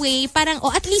in a way, parang,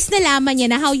 at least nalaman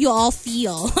niya na how you all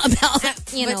feel about,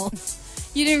 you But- know.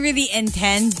 You didn't really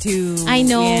intend to. I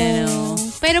know. You know.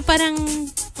 Pero parang,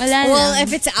 wala Well, lang.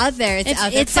 if it's out there, it's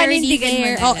out there. It's already Panindigan mo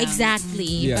there. na Oh, lang.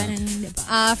 exactly. Yeah. Parang,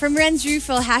 diba? From Renz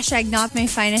Rufel, #not my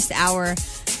finest hour.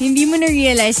 Hindi mo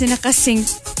na-realize na nakasync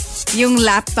yung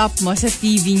laptop mo sa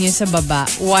TV niyo sa baba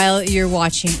while you're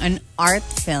watching an art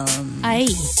film.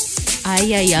 Ay.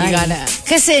 Ay. You gotta,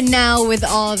 kasi now with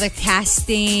all the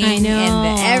casting I know. and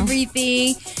the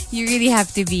everything, you really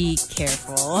have to be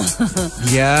careful.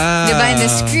 Yeah. Diba? And the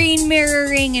screen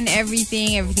mirroring and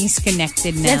everything's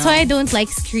connected now. That's why I don't like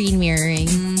screen mirroring.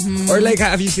 Or like,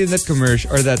 have you seen that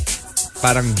commercial or that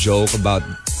parang joke about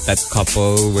that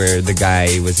couple where the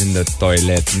guy was in the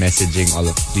toilet messaging all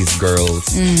of these girls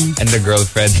and the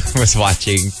girlfriend was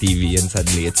watching TV and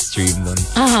suddenly it's streamed on.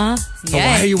 So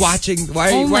why are you watching?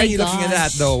 Why Oh are my you looking at that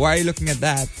gosh. though? Why are you looking at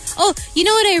that? Oh, you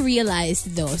know what I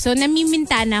realized though? So,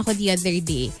 namiminta na ako the other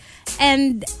day.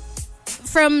 And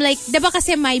from like, diba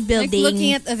kasi my Like building...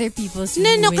 looking at other people's No,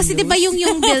 kasi windows. diba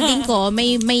yung building ko,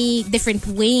 may different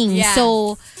wings. Yeah.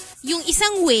 So, yung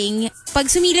isang wing, pag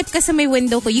sumilip ka sa may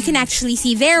window ko, you can actually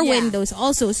see their Yeah. windows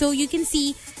also. So, you can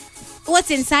see what's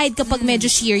inside kapag medyo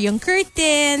sheer yung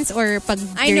curtains or pag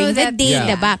I know during the that, day, yeah.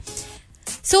 diba?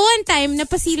 So, one time,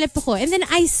 napasilip ako. And then,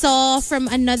 I saw from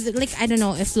another, like, I don't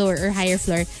know, a floor or higher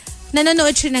floor,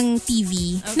 nanonood siya ng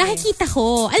TV. Okay. Nakikita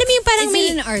ko. Alam mo yung parang Is may...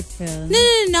 it an art film? No,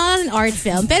 not an art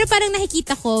film. Pero parang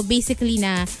nakikita ko, basically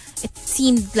na, it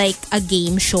seemed like a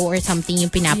game show or something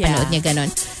yung pinapanood Yeah. niya, ganon.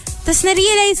 Tapos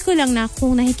na-realize ko lang na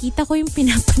kung nakikita ko yung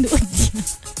pinapanood niya.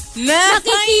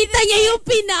 Nakikita niya yung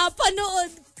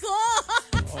pinapanood ko!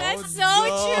 That's so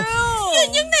true. Yun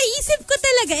yung naisip ko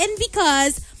talaga. And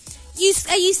because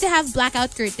I used to have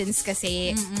blackout curtains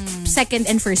kasi second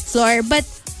and first floor. But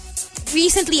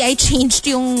recently, I changed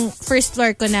yung first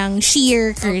floor ko ng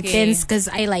sheer curtains because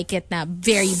I like it na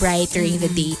very bright during the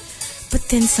day. But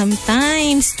then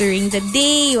sometimes during the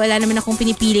day, wala naman akong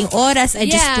pinipiling oras. I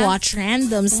just watch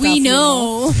random stuff. We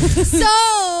know.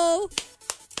 So,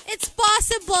 it's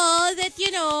possible that,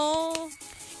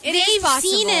 they've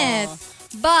seen it.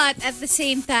 But at the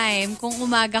same time, kung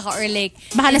umaga ka or like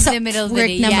Baka in nasa the middle of the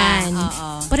work day. naman.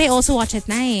 Yeah, But I also watch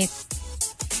at night.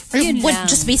 Or Yun lang.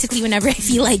 just basically whenever I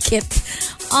feel like it.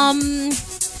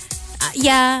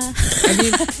 Yeah. I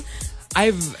mean,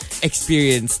 I've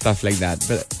experienced stuff like that,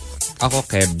 but ako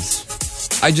kebs.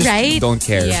 I just don't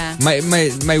care. Yeah.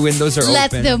 My windows are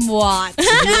Let open. them watch.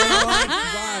 What?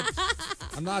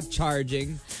 I'm not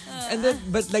charging. And then,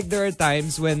 but like there are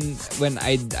times when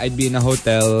I'd be in a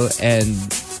hotel and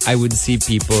I would see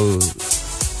people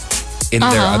in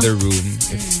their other room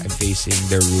if I'm facing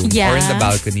their room or in the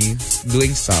balcony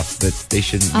doing stuff that they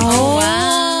shouldn't be doing.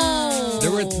 Wow.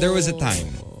 There was a time.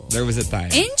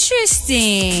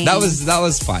 Interesting. That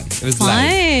was fun. It was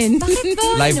Fun.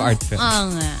 live art film.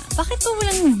 Nga. Bakit po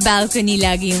walang balcony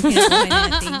lagi yung kinukuha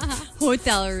nating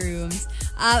hotel rooms?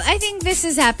 I think this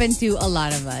has happened to a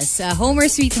lot of us. Homer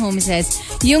Sweet Home says,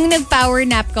 yung nag-power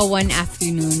nap ka one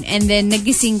afternoon and then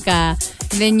nagising ka,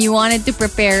 then you wanted to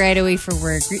prepare right away for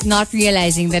work, not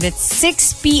realizing that it's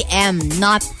 6 p.m.,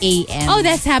 not a.m. Oh,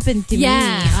 that's happened to me.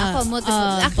 Ako, multiple.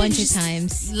 A Actually, bunch of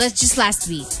times. Just last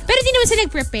week. Pero di naman sila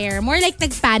nag-prepare. More like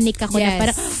nag-panic ako na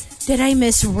parang, did I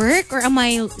miss work or am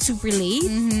I super late?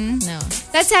 No.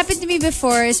 That's happened to me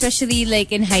before, especially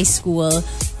like in high school.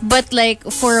 But like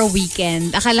for a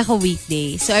weekend, akala ko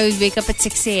weekday. So I would wake up at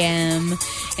 6 a.m.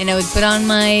 and I would put on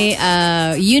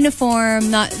my uniform,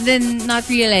 not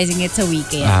realizing it's a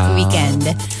weekend.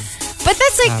 But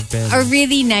that's like a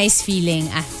really nice feeling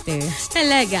after.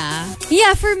 Talaga?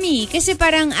 Yeah, for me. Kasi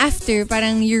parang after,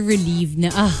 parang you're relieved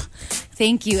na,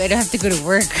 thank you, I don't have to go to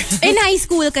work. In high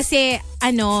school kasi,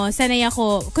 sanay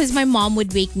ako, because my mom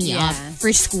would wake me up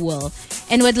for school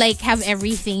and would like have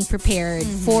everything prepared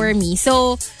for me.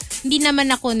 So, hindi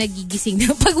naman ako nagigising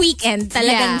pag weekend.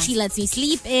 Talagang she lets me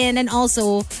sleep in and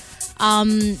also,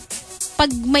 pag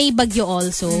may bagyo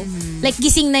also, like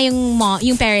gising na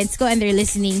yung parents ko and they're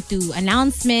listening to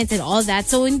announcements and all that.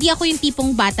 So, hindi ako yung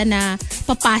tipong bata na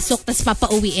papasok tas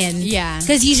papauwiin. Yeah.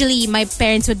 Because usually, my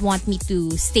parents would want me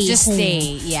to stay Just home.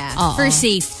 stay, for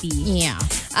safety. Yeah.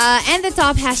 And the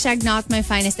top hashtag not my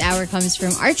finest hour comes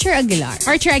from Archer Aguilar.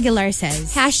 Archer Aguilar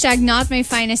says, Hashtag not my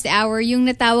finest hour, yung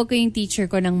natawag ko yung teacher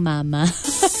ko ng mama.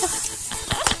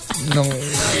 No.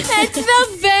 It's the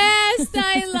best!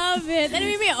 I love it. Ano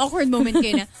may awkward moment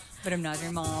kayo na, but I'm not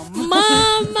your mom.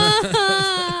 Mama!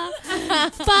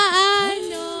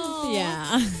 Paano?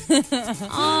 Yeah.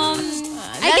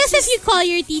 I guess if you call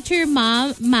your teacher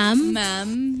ma'am, Naging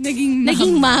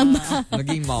ma'am.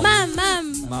 Naging mom. Mama.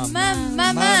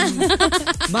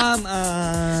 Mom,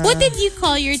 What did you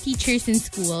call your teachers in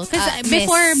school? Because Miss.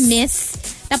 before Miss,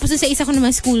 tapos sa isa ko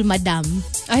naman school, Madam.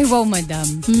 Ay, wow, madam.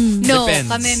 No, Depends.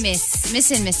 kami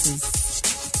Miss and Mrs.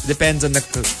 Depends on the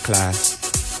class.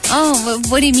 Oh,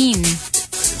 what do you mean?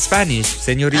 Spanish,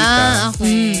 señorita.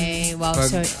 Okay. Wow,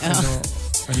 Pag, so,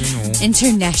 international.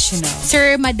 international.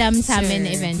 Sir, Madam sa amin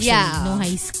Sir. eventually. Yeah. No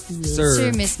high school.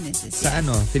 Sir. Miss, Mrs. Sa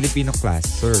Filipino class,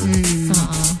 sir.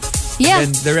 Yeah.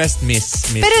 And the rest, Miss.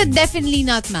 Pero definitely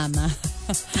not mama.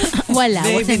 Wala.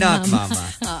 Maybe wasn't not ma'am. mama.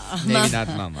 Maybe not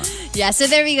mama. Yeah, so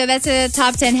there we go. That's a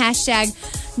top 10 hashtag.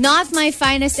 Not my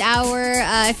finest hour.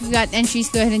 If you've got entries,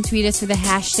 go ahead and tweet us with the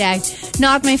hashtag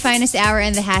Not my finest hour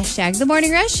and the hashtag The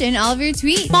Morning Rush in all of your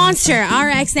tweets. Monster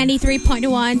RX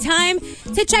 93.1. Time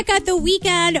to check out the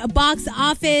weekend box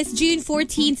office. June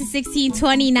 14 to 16,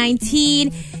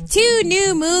 2019. 2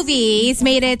 new movies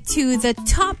made it to the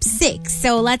top 6.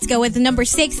 So let's go with the number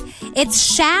 6. It's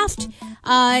Shaft.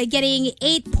 Getting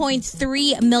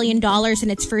 $8.3 million in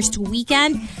its first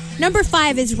weekend. Number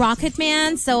 5 is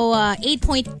Rocketman, so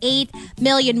 $8.8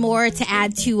 million more to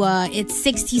add to its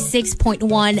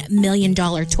 $66.1 million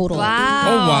total. Wow.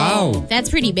 Oh, wow. That's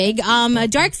pretty big.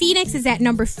 Dark Phoenix is at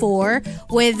number 4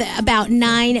 with about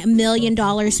 $9 million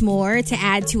more to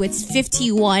add to its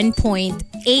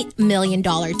 $51.8 million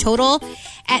total.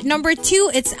 At number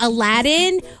 2, it's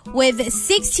Aladdin with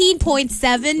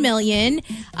 $16.7 million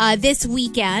this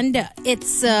weekend.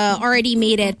 It's already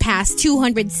made it past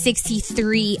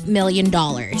 $263 million.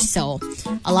 So,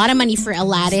 a lot of money for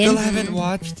Aladdin. Still haven't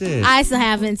watched it. I still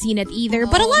haven't seen it either.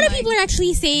 But a lot of people are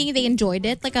actually saying they enjoyed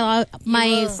it. Like a lot of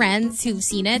my friends who've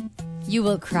seen it. You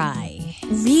will cry.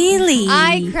 Really?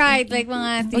 I cried like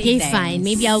mga 3 Okay, times. fine.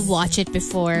 Maybe I'll watch it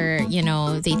before,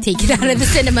 they take it out of the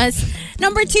cinemas.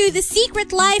 Number 2, The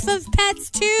Secret Life of Pets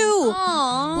 2.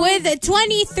 Aww. With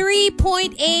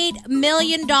 $23.8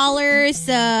 million.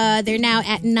 They're now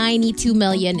at $92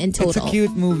 million in total. It's a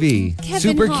cute movie. Kevin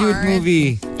Super Hart. cute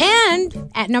movie.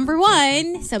 And at number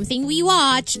 1, something we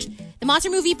watched, the monster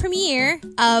movie premiere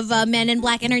of Men in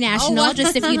Black International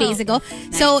just a few days ago.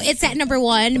 Nice. So it's at number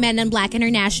 1, Men in Black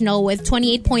International, with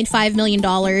 $28.5 million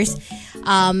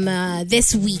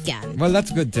this weekend. Well, that's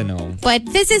good to know. But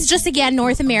this is just, again,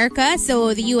 North America,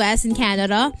 so the US and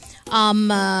Canada.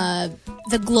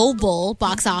 The global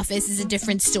box office is a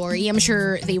different story. I'm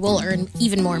sure they will earn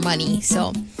even more money.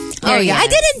 So, there you go. I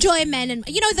did enjoy Men in...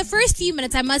 the first few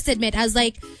minutes, I must admit, I was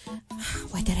like,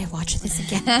 why did I watch this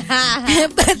again?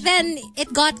 But then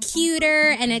it got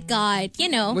cuter and it got,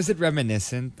 Was it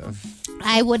reminiscent of...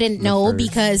 I wouldn't know first?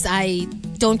 because I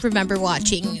don't remember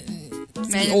watching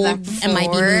the old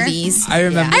MIB movies. I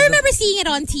remember seeing it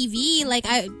on TV,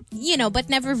 but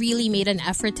never really made an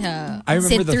effort to I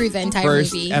remember sit through the entire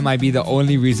first movie. MIB, the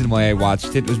only reason why I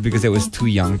watched it was because I was too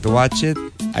young to watch it.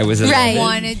 I was 11. Right.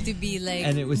 Wanted to be like...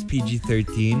 And it was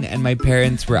PG-13, and my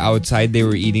parents were outside, they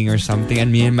were eating or something,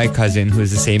 and me and my cousin,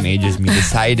 who's the same age as me,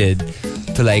 decided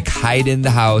to hide in the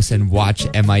house and watch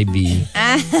MIB.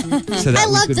 So that I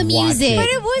we love could the watch music. it. But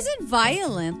it wasn't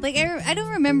violent. I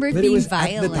don't remember it But being it was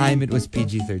violent. at the time it was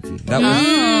PG-13. That was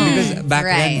because back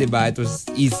then, right.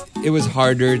 diba, it was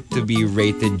harder to be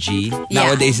rated G.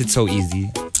 Nowadays it's so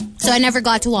easy. So I never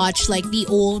got to watch the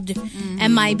old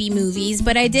MIB movies,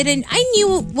 but I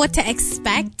knew what to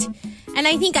expect. And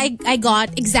I think I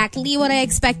got exactly what I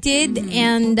expected.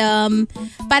 And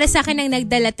para sa akin, ang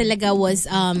nagdala talaga was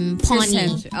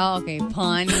Pawnee. Oh, okay.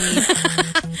 Pawnee.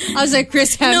 I was like,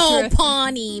 Chris No, Hemsworth.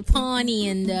 Pawnee.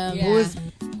 And Who is...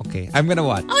 Okay, I'm gonna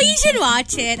watch. oh, you should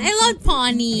watch it. I love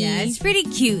Pawnee. Yeah, it's pretty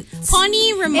cute.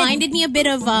 Pawnee reminded me a bit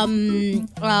of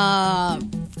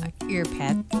Your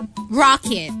pet.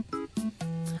 Rocket.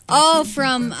 Oh,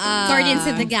 from Guardians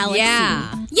of the Galaxy.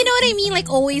 Yeah. You know what I mean?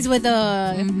 Always with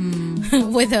a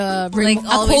with a Like,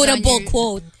 always quotable on your-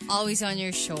 quote. Always on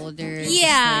your shoulders.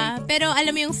 Yeah, pero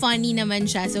alam mo yung funny naman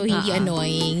siya, so hindi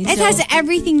annoying. It So, has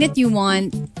everything that you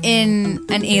want in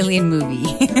an alien movie.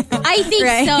 I think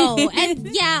Right? so. And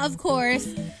yeah, of course,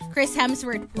 Chris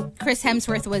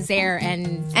Hemsworth was there,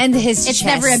 and And his it's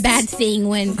chest. never a bad thing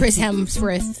when Chris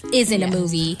Hemsworth is in a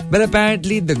movie. But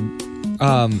apparently the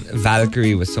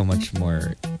Valkyrie was so much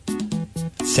more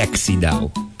sexy daw.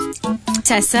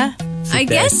 Tessa? I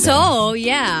guess Tessa. so,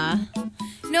 yeah.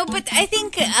 No, but I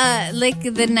think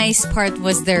the nice part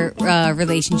was their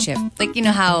relationship.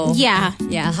 How Yeah.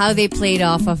 how they played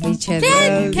off of each other.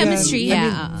 Good chemistry.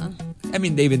 Yeah. I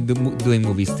mean, they've been doing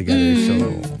movies together,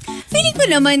 so... Feeling ko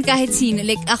naman kahit sino,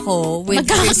 ako with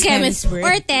Chris Magkaka-chemistry. Hemsworth.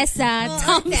 Or Tessa.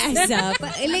 Tessa.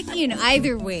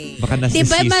 Either way. Baka nasa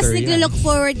Diba mas Caesar yan. nag-look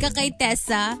forward ka kay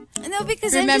Tessa? No,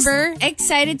 because Remember? I'm just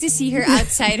excited to see her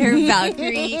outside her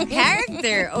Valkyrie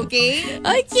character, okay?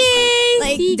 Okay.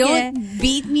 sige. Don't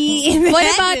beat me in the What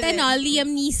head about with it.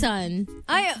 Liam Neeson?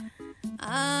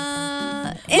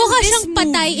 In Mukha this siyang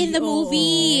patay in the oo.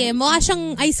 movie. Mukha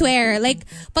siyang, I swear,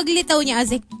 paglitaw niya, I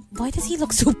was like, why does he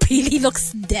look so pale? He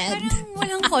looks dead. Parang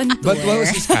walang contour. But what was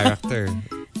his character?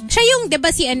 Siya yung,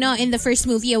 diba in the first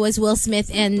movie, it was Will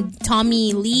Smith and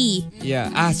Tommy Lee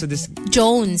Yeah. So this...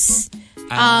 Jones.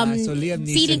 so Liam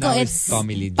Neeson Feeling ko now it's is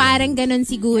Tommy Lee Jones. parang ganun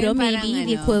siguro, Parang maybe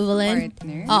the ano, equivalent.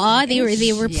 partner? Oo, they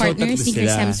were Yeah. partners, So, si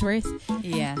Chris sila. Hemsworth.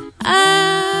 Yeah.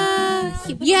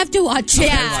 You have to watch it.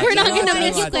 Yeah. We're not I'll gonna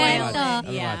watch miss it. it. I'll watch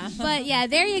it. Yeah. But yeah,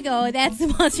 there you go. That's the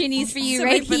monster news for you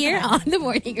right here on The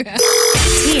Morning Rush.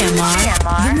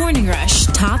 TMR. The Morning Rush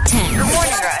Top 10.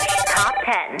 Morning Rush Top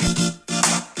 10.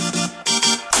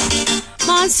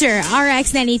 Monster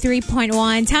RX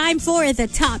 93.1. Time for the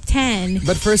top 10.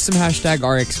 But first, some hashtag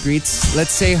RX greets.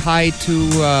 Let's say hi to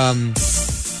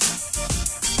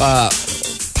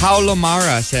Paolo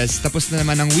Mara says, tapos na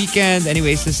naman ang weekend.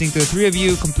 Anyways, listening to the three of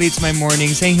you completes my morning.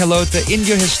 Saying hello to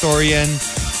Indio historian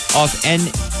of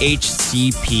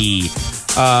NHCP.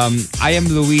 I am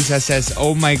Luisa says,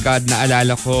 oh my God,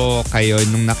 naalala ko kayo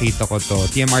nung nakita ko to.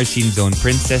 TMR Scene Zone,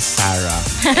 Princess Sarah.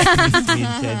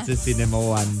 Vincent sa Cinema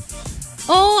 1.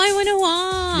 Oh, I wanna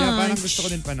watch. Yeah, parang gusto ko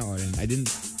din panoorin. I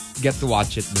didn't get to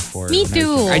watch it before. Me when I was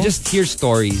too. young. I just hear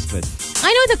stories, but...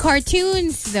 I know the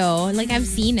cartoons though. I've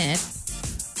seen it.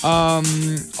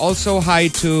 Also, hi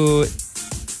to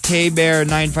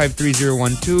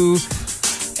Taybear953012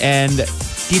 and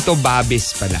Tito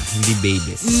Babis pala, hindi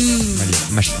Babis. Mali.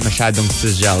 Masyadong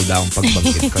social daw ang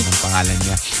pagbanggit ko ng pangalan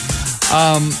niya.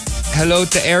 Hello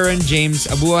to Aaron James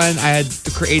Abuan. I had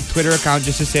to create Twitter account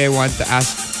just to say I want to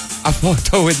ask a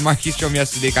photo with Markki from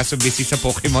yesterday kaso busy sa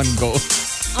Pokemon Go.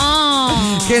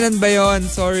 Oh. Kailan ba yun?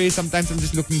 Sorry, sometimes I'm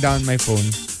just looking down my phone.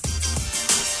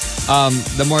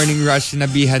 The morning rush,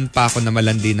 sinabihan pa ako na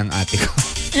malandi ng ate ko.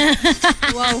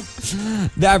 Wow.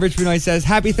 The average Pinoy says,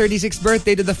 Happy 36th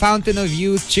birthday to the fountain of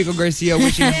youth, Chico Garcia.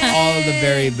 Wishing him all the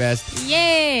very best.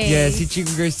 Yay! Yeah, si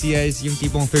Chico Garcia is yung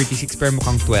tipong 36 pero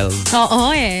mukhang 12.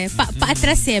 Oo eh.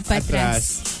 Paatras eh.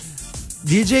 Paatras.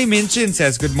 DJ Minchin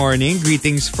says, Good morning.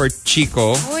 Greetings for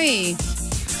Chico. Uy.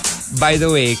 By the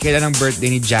way, kailan ang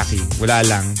birthday ni Jackie? Wala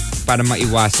lang. Para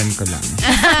maiwasan ko lang.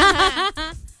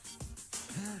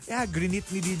 Yeah, grinit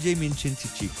ni DJ Minchin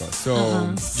si Chico. So,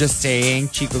 just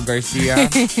saying, Chico Garcia,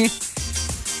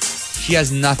 she has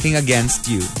nothing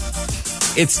against you.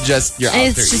 It's just your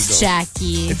alter It's just ego.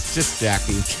 Jackie. It's just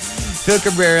Jackie. Phil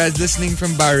Cabrera is listening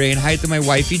from Bahrain. Hi to my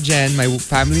wifey Jen, my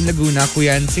family in Laguna,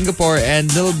 Kuya in Singapore,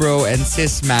 and little bro and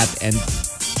sis Matt and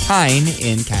Tyne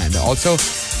in Canada. Also,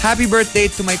 happy birthday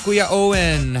to my Kuya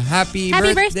Owen. Happy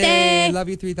birthday. Love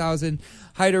you 3000.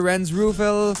 Hi to Renz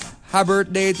Rufel. Happy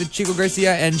birthday to Chico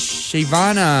Garcia and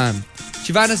Shivana.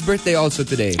 Shivana's birthday also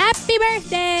today. Happy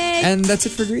birthday! And that's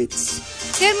it for greets.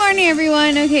 Good morning,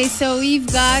 everyone. Okay, so we've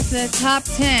got the top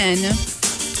 10.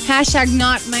 Hashtag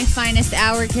not my finest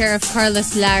hour, care of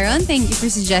Carlos Laron. Thank you for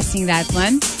suggesting that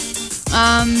one.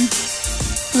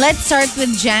 Let's start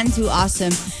with Jan 2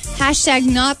 Awesome. Hashtag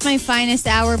not my finest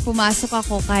hour. Pumasok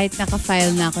ako kahit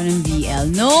naka-file na ako ng VL.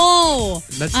 No!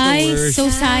 That's the Ay, worst. so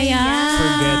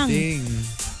sayang. Forgetting.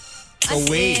 As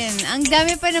wait. in, ang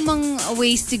dami pa namang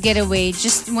ways to get away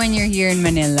just when you're here in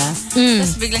Manila.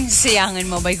 Tapos biglang sasayangan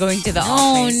mo by going to the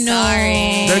Oh, office. no.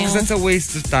 Sorry. Because that's a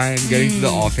waste of time. Getting to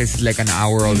the office is like an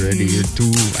hour already. You're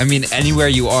two. I mean, anywhere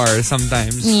you are,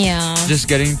 sometimes. Yeah. Just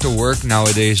getting to work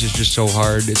nowadays is just so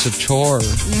hard. It's a chore.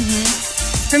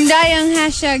 From Dayang,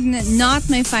 hashtag not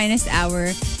my finest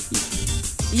hour.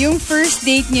 Yung first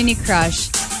date niyo ni crush,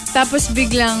 tapos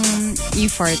biglang you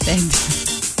farted.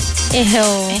 Ew.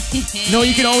 No,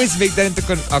 you can always make that into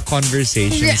a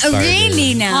conversation starter.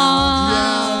 Really now?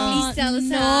 Oh, Please tell us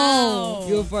no. how.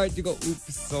 You fart, you go,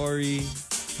 oops, sorry.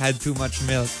 Had too much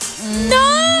milk.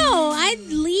 No! I'd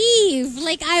leave.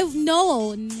 Like,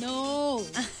 no.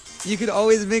 You could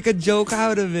always make a joke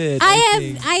out of it.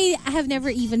 think. I have never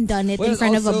even done it Well, in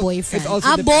front of a also- boyfriend. it also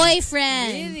A depends.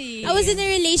 boyfriend. Really? I was in a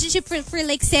relationship for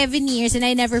like 7 years and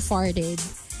I never farted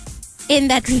in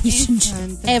that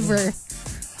relationship ever.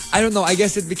 I don't know. I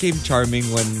guess it became charming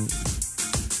when...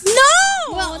 No!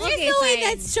 Well, There's okay, no way fine.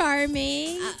 that's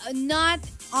charming. Not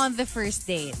on the first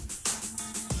date.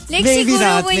 Like Maybe siguro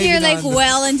not, when maybe you're not like on the-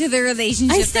 well into the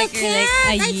relationship, I still like you're can't.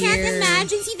 like a I year. can't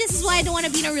imagine. See, this is why I don't want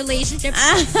to be in a relationship.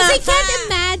 'Cause I can't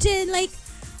imagine, like,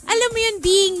 alam mo yun,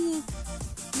 being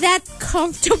that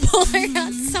comfortable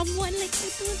around someone.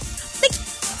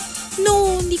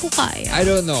 No, hindi ko kaya. I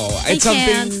don't know. It's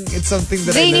something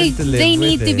that They I learned need to live they with.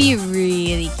 need to be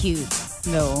really cute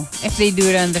though if they do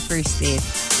it on the first date.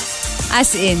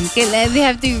 As in, they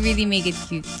have to really make it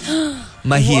cute.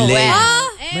 Mahilig.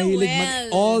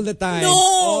 Mahilig all the time. No.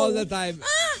 All the time.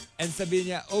 And sabi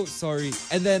niya, oh, sorry.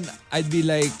 And then I'd be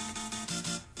like,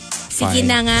 Sige fine.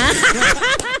 na nga.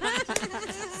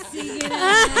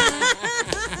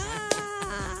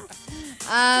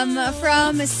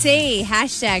 From Say,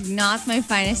 hashtag not my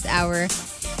finest hour.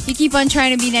 You keep on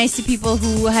trying to be nice to people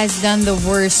who has done the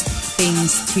worst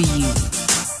things to you.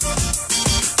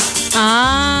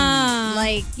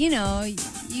 Like, you know,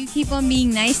 you keep on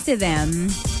being nice to them.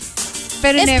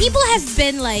 But If people have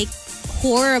been like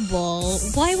horrible,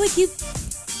 why would you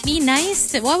be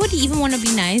nice? Why would you even want to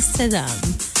be nice to them?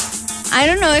 I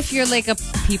don't know if you're like a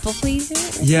people pleaser.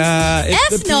 yeah.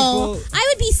 If F no. I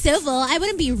would be civil. I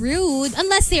wouldn't be rude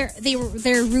unless they're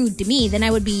rude to me. Then I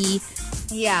would be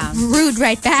Yeah. rude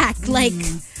right back. Like,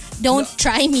 don't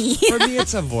try me. For me,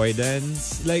 it's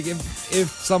avoidance. Like,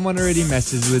 if someone already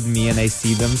messes with me and I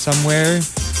see them somewhere,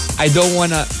 I don't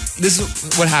want to... This is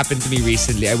what happened to me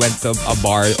recently. I went to a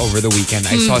bar over the weekend.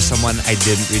 I saw someone I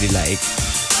didn't really like.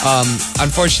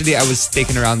 Unfortunately, I was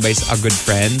taken around by a good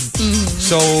friend.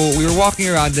 So, we were walking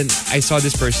around and I saw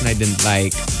this person I didn't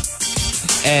like.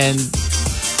 And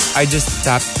I just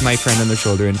tapped my friend on the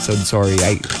shoulder and said, sorry,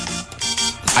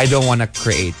 I don't want to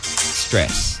create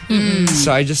stress.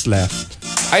 So I just left.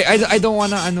 I don't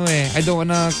wanna I don't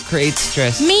wanna create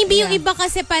stress. Maybe yung iba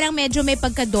kasi parang medyo may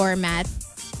pagka-doormat.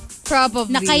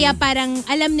 Probably. Na kaya parang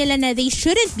alam nila na they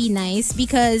shouldn't be nice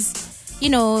because, you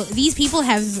know, these people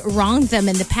have wronged them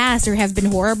in the past or have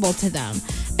been horrible to them.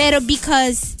 Pero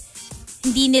because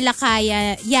hindi nila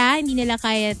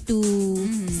kaya to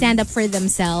stand up for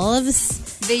themselves.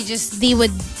 They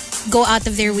would go out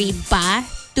of their way pa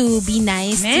to be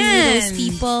nice to those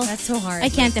people. That's so hard. I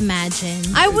can't imagine.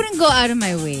 I wouldn't go out of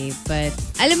my way, but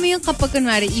alam mo yung kapag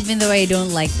kunwari, even though I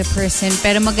don't like the person,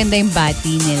 pero maganda yung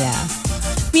bati nila.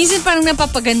 Minsan parang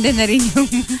napapaganda na rin yung...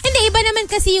 Hindi, iba naman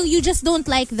kasi yung you just don't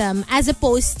like them as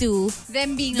opposed to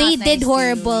them being they not did nice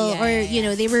horrible to you. or you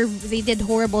know they did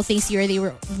horrible things to you or they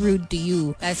were rude to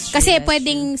you. That's true. Kasi that's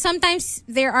pwedeng sometimes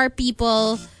there are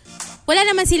people wala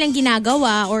naman silang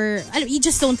ginagawa or you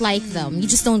just don't like them. You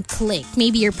just don't click.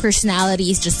 Maybe your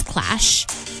personalities just clash.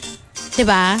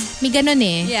 Diba? May ganun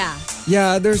eh. Yeah.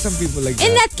 Yeah, there's some people like that.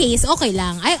 In that case, okay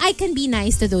lang. I can be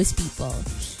nice to those people.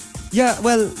 Yeah,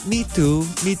 well, me too.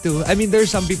 I mean,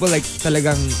 there's some people like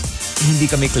talagang hindi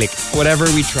kami click. Whatever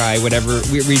we try, whatever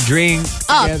we drink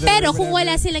together, pero kung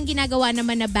whatever. wala silang ginagawa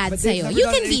naman na bad But they've sa'yo, never you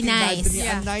done can be anything bad to nice. me.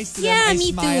 I'm nice to them. Yeah, I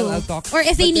me smile, too. I'll talk. Or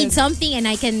if they But need then- something and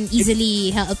I can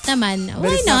easily help naman, But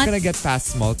why it's not not? gonna get past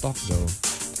small talk though.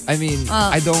 I mean,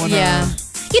 I don't wanna... Yeah.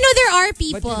 You know, there are But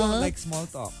people... you don't like small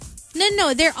talk.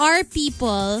 No, there are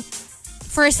people,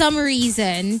 for some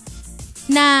reason,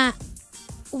 na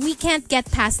we can't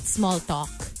get past small talk.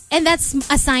 And that's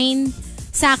a sign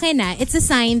sa akin it's a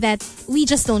sign that we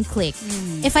just don't click.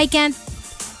 If I can't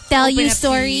tell Open you up to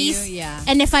stories, you, yeah.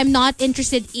 and if I'm not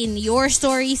interested in your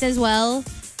stories as well,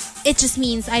 it just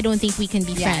means I don't think we can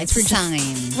be Yeah, friends. it's a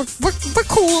sign. We're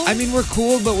cool. I mean, we're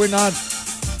cool, but we're not,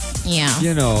 Yeah.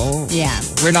 you know, Yeah.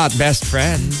 we're not best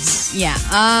friends. Yeah.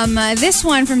 This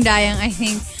one from Dayang, I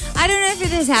think, I don't know if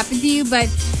it has happened to you, but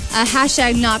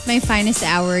hashtag not my finest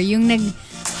hour. Yung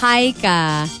nag-hi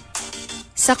ka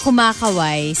sa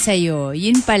kumakaway sa'yo,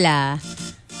 yun pala,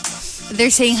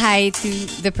 they're saying hi to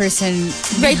the person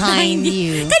Right behind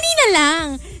you. Kanina lang.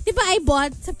 Di ba I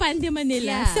bought sa Pande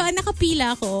Manila? Yeah. So,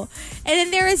 nakapila ko. And then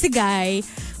there was a guy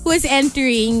who was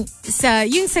entering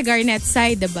yung sa Garnet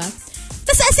side, diba?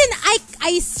 Tapos as in,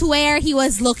 I swear he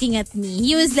was looking at me.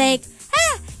 He was like,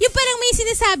 yung parang may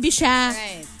sinasabi siya.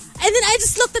 Right. And then I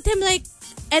just looked at him like,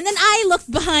 and then I looked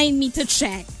behind me to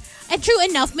check. And true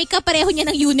enough, may kapareho niya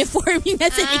ng uniform yung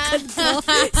nasa likod ko.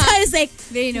 So I was like,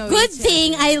 They know good each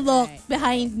thing other. I looked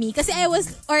behind me. Kasi I was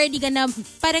already gonna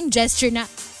parang gesture na,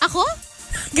 ako?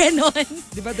 Ganon.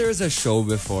 Di ba there was a show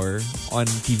before on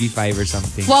TV5 or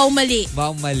something? Wow, mali.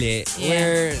 Wow, mali.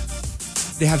 Where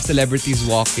they have celebrities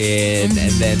walk in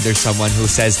and then there's someone who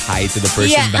says hi to the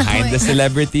person Yeah. behind the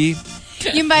celebrity.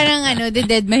 Yung parang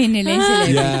dededmahin nila yung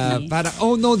celebrity. Yeah, parang,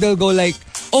 oh no, they'll go like,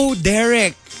 oh,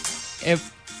 Derek. If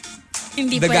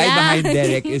Hindi the pala. guy behind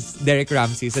Derek is Derek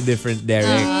Ramsey, it's a different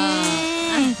Derek.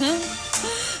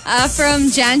 From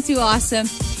Jan to Awesome,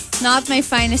 not my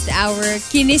finest hour.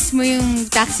 Kinis mo yung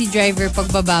taxi driver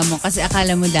pagbaba mo kasi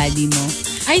akala mo daddy mo.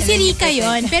 Ay, si Rika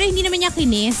yun. Pero hindi naman niya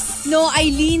kinis. No, I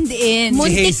leaned in.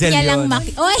 Muntik Hazel niya lang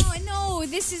yun. Oy! No,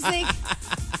 this is like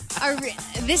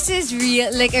this is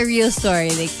real, like a real story,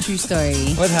 like true story.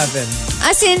 What happened?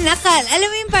 As in, alam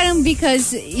mo yung parang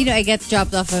because, you know, I get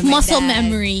dropped off of my Muscle dad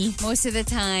memory. most of the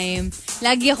time.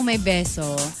 Lagi ako may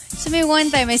beso. So may one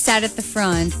time I sat at the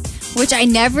front, which I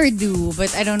never do,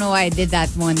 but I don't know why I did that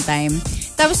one time.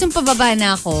 Tapos nung pababa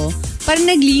na ako, parang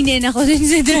naglinin ako dun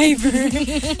sa driver.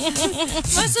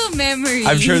 Muscle memory.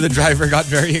 I'm sure the driver got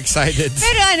very excited.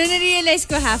 Pero na-realize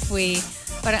ko halfway,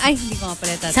 parang, ay, hindi ko nga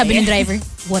pala tatay. Sabi ng driver,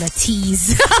 what a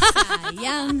tease.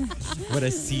 Sayang. What a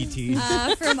CT.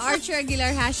 From Archer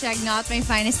Aguilar, hashtag not my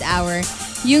finest hour.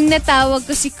 Yung natawag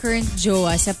ko si current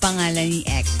jowa sa pangalan ni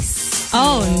ex.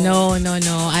 Oh, no.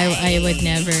 I would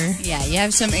never. Yeah, you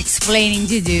have some explaining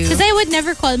to do. Because I would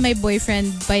never call my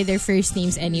boyfriend by their first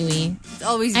names anyway. It's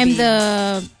always I'm me. the...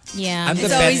 Yeah. I'm the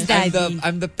It's always pet. daddy.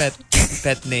 I'm the pet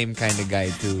name kind of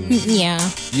guy too. Yeah.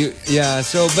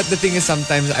 So but the thing is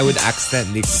sometimes I would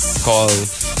accidentally call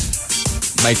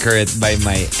my current by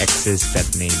my ex's pet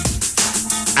name.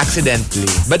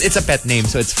 Accidentally. But it's a pet name,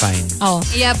 so it's fine. Oh.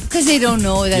 Yeah, because they don't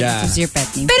know that Yeah. it was your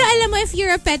pet name. Pero alam mo, if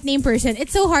you're a pet name person,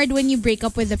 it's so hard when you break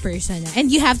up with the person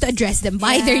and you have to address them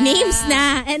by their Yeah. names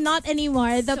na and not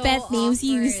anymore the So pet names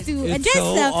you used to It's address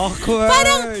so them. awkward.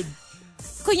 Parang,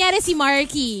 kunyari si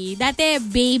Markki, dati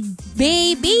baby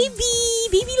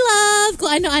love,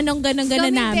 kung ano-anong ganon-ganon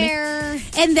Gummy namin. bear.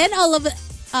 And then all of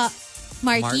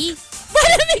Markki.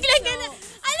 Parang biglang ganon.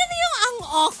 Alam mo yung ang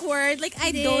awkward, like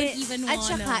I don't even At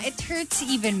wanna. saka, it hurts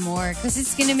even more because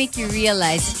it's gonna make you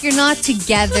realize that you're not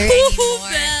together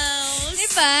anymore.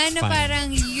 Diba? Na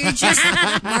parang you're just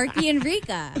Markki and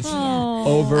Rika.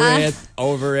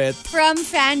 Over it. From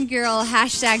fangirl,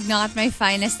 hashtag not my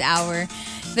finest hour.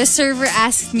 the server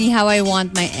asked me how I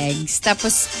want my eggs.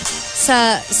 Tapos,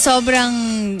 sa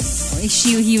sobrang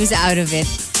he was out of it.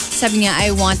 Sabi niya, I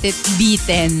want it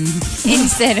beaten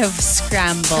instead of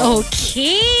scrambled.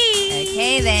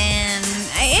 Okay then.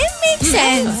 It makes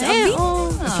sense.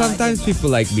 Sometimes people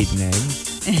like beaten eggs.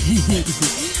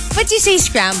 But you say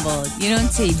scrambled. You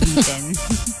don't say beaten.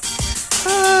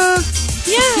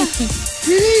 Yeah.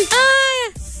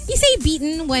 You say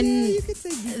beaten when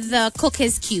the cook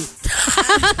is cute.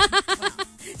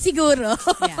 Siguro.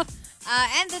 Yeah.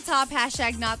 And the top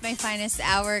hashtag not my finest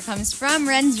hour comes from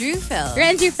Renz Rufil.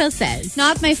 Renz Rufil says,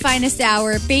 not my finest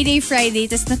hour, payday Friday,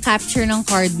 tas na-capture ng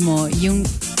card mo yung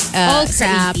oh,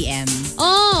 sa crap. ATM.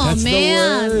 Oh, That's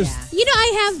man. the worst. Yeah. You know, I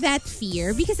have that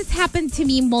fear because it's happened to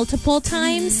me multiple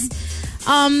times.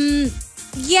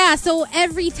 Yeah, so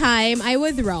every time I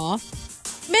withdraw,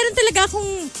 meron talaga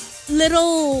akong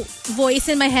little voice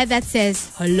in my head that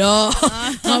says, hala,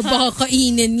 baka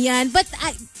kainin yan. But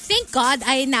thank God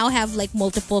I now have like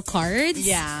multiple cards.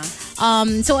 Yeah.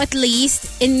 So at least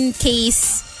in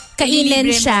case kainin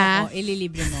siya.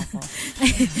 Ililibre mo ako.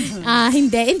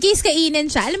 Hindi. In case kainin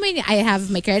siya. Alam mo yun, I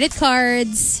have my credit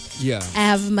cards. Yeah.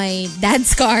 I have my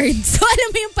dad's cards. So alam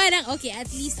mo yung parang, okay, at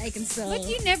least I can still... But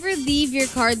you never leave your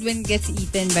card when it gets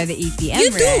eaten by the ATM,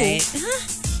 You do. right?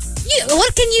 Huh?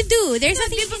 What can you do? There's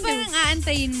nothing Di you ba can parang do.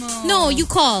 aantayin mo? No, you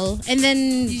call and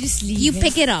then You just leave you it?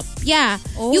 pick it up. Yeah.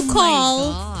 Oh you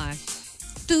call my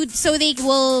gosh. so they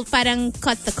will parang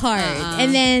cut the card.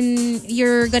 And then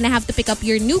you're gonna have to pick up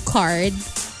your new card,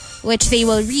 which they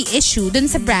will reissue dun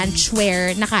sa branch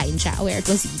where nakain siya, where it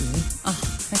was eaten. Oh,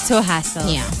 that's so hassle.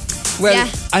 Yeah. Well, Yeah.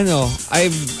 I know.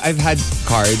 I've had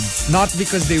cards not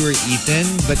because they were eaten,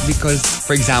 but because,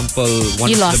 for example, one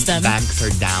You of lost the them. banks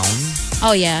are down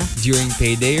Oh yeah. during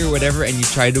payday or whatever, and you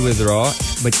try to withdraw,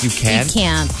 but you can't. You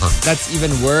can't. That's even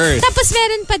worse. Tapos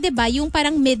meron pa 'di ba yung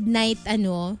parang midnight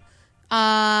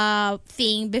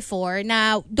thing before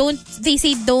na they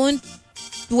say don't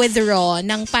withdraw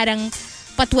ng parang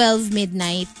pa 12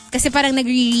 midnight kasi parang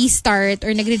nagre-restart or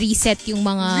nagre-reset yung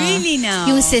mga Really now?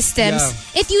 yung systems.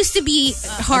 Yeah. It used to be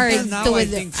hard Until now, to I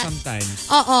withdraw. think sometimes.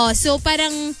 So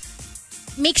parang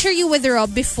make sure you withdraw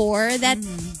before that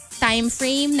time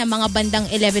frame na mga bandang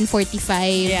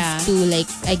 11:45 Yeah. to like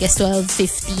I guess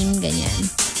 12:15 ganyan.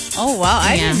 Oh, wow.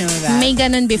 I didn't know that. May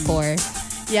ganun before.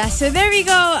 Yeah, so there we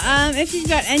go. If you've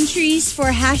got entries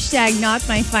for hashtag not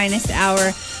my finest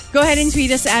hour, go ahead and tweet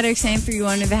us at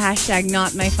RX931 with the hashtag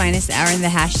not my finest hour and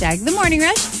the hashtag The Morning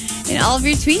Rush in all of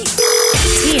your tweets.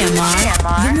 TMR.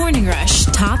 The Morning Rush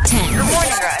Top 10. The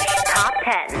Morning Rush Top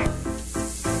 10.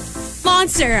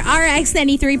 Monster RX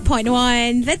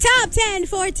 93.1, the top 10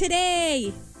 for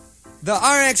today. The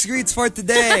RX greets for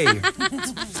today.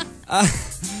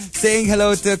 Saying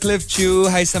hello to Cliff Chu.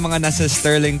 Hi sa mga nasa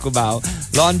Sterling, Cubao.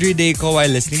 Laundry day ko while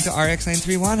listening to RX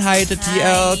 931. Hi to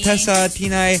TL, Tessa,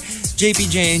 Tinay,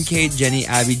 JPJ and Kate, Jenny,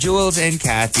 Abby, Jules, and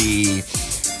Kathy.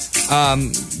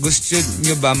 Gusto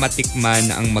nyo ba matikman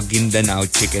ang Maguindanao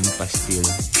chicken pastil?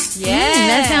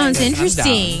 That sounds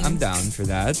interesting. I'm down for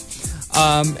that.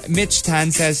 Mitch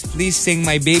Tan says, please sing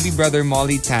my baby brother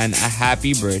Molly Tan a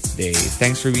happy birthday.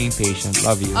 Thanks for being patient.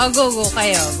 Love you. Oh, go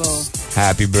kayo. Go.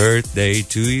 Happy birthday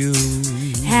to you.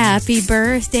 Happy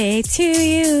birthday to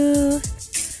you.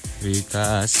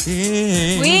 Rika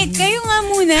sing. Wait, kayo nga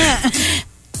muna.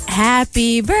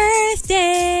 Happy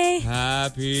birthday.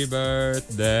 Happy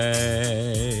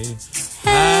birthday.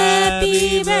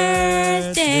 Happy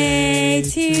birthday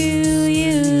to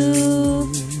you.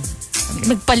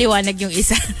 Nagpaliwanag yung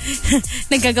isa.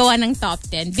 Naggagawa ng top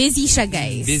 10. Busy siya,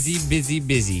 guys. Busy.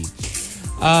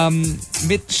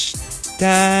 Mitch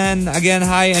Tan, again,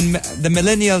 hi. And the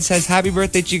millennial says, happy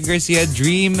birthday, Chico Garcia.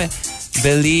 Dream,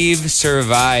 believe,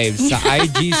 survive. Sa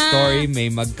IG story, may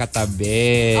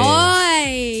magkatabi. Oy!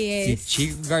 Si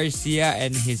Chico Garcia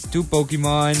and his 2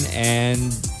 Pokemon and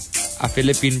a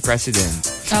Philippine president.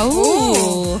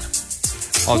 Oh!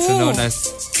 Also known as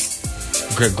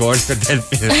Gregorio del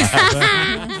Pilar.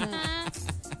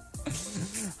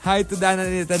 Hi to Dana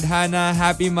and Tadhana.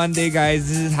 Happy Monday, guys.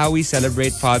 This is how we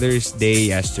celebrate Father's Day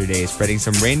yesterday. Spreading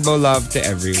some rainbow love to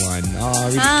everyone. Oh,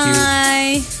 really cute.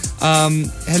 Hi.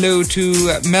 Hello to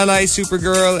Melai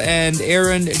Supergirl and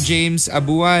Aaron James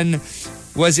Abuan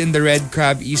was in the Red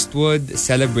Crab Eastwood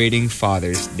celebrating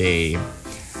Father's Day.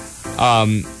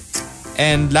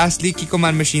 And lastly, Kiko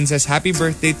Man Machine says, happy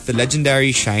birthday to the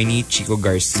legendary shiny Chico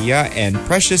Garcia. And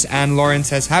Precious Ann Lauren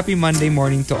says, happy Monday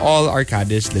morning to all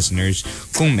Arcades listeners,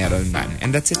 kung meron man.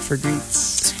 And that's it for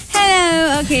greets.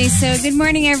 Hello. Okay, so good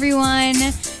morning, everyone.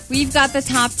 We've got the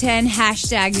top 10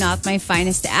 hashtag not my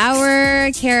finest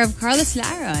hour, care of Carlos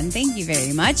Laron. Thank you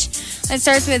very much. Let's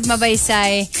start with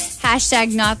Mabaysay.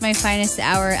 Hashtag not my finest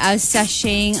hour. I was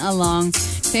sashaying along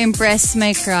to impress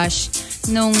my crush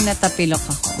nung natapilok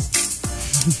ako.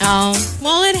 Oh,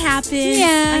 well, it happened.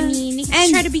 Yeah. I mean, you can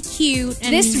try to be cute.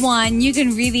 And This one, you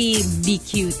can really be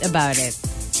cute about it.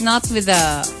 Not with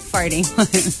the farting one.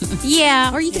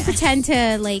 yeah, or you can pretend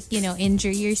to, like, you know,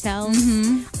 injure yourself.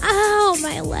 Ow,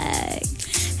 my leg.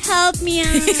 Help me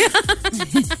out.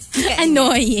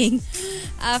 Annoying.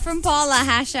 From Paula,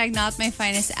 hashtag not my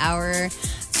finest hour.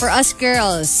 For us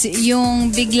girls,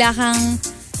 yung bigla kang,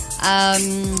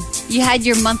 you had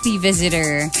your monthly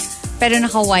visitor, pero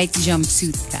naka-white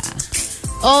jumpsuit ka.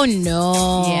 Oh,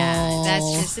 no. Yeah,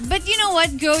 that's just... But you know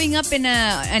what? Growing up in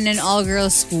an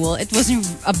all-girls school, it wasn't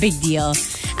a big deal.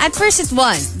 At first, it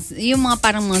was. Yung mga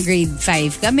parang mga grade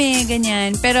 5 kami,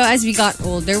 ganyan. Pero as we got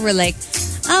older, we're like,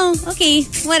 oh, okay,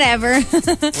 whatever.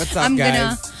 What's up,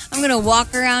 guys? I'm gonna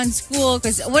walk around school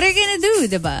because what are you gonna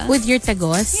do, diba? With your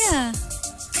tagos? Yeah.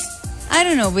 I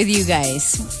don't know, with you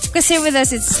guys. Kasi with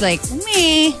us, it's like,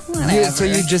 meh, whatever. So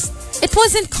you just... It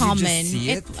wasn't common. see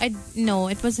it? No,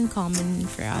 it wasn't common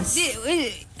for us.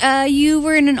 You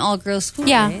were in an all-girls school,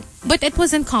 Yeah, right? but it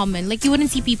wasn't common. Like, you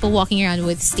wouldn't see people walking around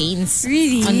with stains.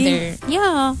 Really? On their...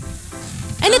 Yeah.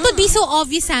 And it would be so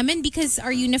obvious sa amin because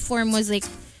our uniform was like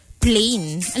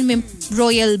plain. Alam mo, yung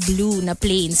royal blue na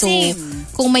plain. So, Same.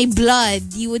 kung may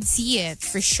blood, you would see it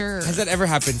for sure. Has that ever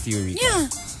happened to you, Rita? Yeah.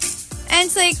 And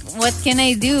it's like, what can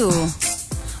I do?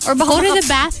 Or baka Go to the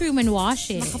bathroom and wash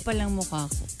it. makapalang mukha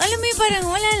ko. Alam mo yung parang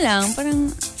wala lang. Parang,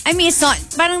 I mean, it's not,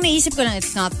 parang naisip ko lang,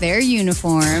 it's not their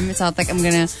uniform. It's not like I'm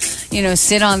gonna, you know,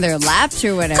 sit on their laps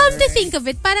or whatever. Come to think of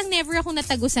it, parang never ako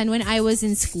natagusan when I was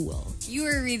in school. You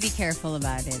were really careful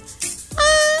about it.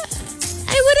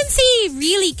 I wouldn't say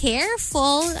really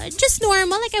careful. Just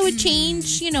normal. Like, I would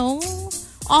change, you know,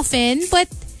 often. But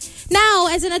now,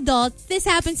 as an adult, this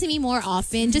happens to me more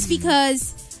often just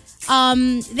because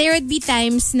there would be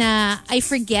times na I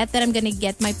forget that I'm gonna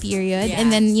get my period, Yeah.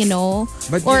 and then, you know,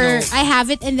 But, or you know, I have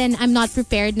it and then I'm not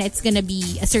prepared na it's gonna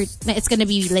be it's gonna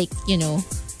be like, you know,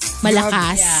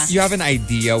 malakas. Yeah. You have an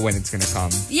idea when it's gonna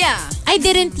come. Yeah. I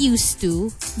didn't used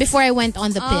to before I went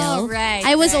on the pill. right,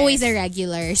 I was right. always a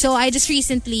regular. So I just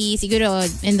recently, siguro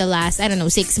in the last, I don't know,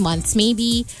 6 months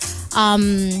maybe,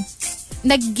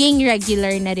 naging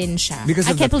regular na rin siya. Because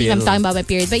I of can't the believe I'm pill. talking about my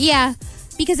period. But yeah,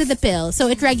 because of the pill. So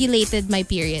it regulated my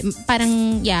period.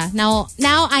 Parang, yeah, now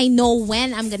I know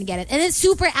when I'm gonna get it. And it's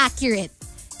super accurate.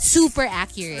 Super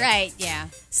accurate. Right, yeah.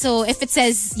 So if it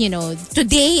says, you know,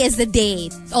 today is the day.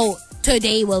 Oh,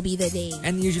 today will be the day.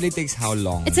 And usually it takes how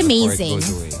long? It's before amazing. It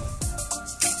goes away?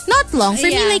 Not long. For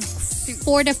Yeah. me, like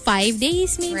 4 to 5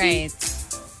 days, maybe. Right.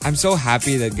 I'm so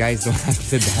happy that guys don't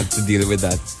have to deal with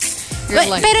that. You're But,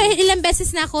 like, pero ilang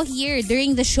beses na ako here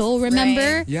during the show,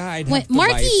 remember? Right. Yeah, I'd When have to buy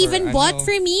Markki for, even bought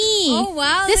for me. oh,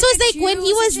 wow. This look was at like you. when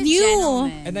he was Such a new.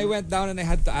 gentleman. And I went down and I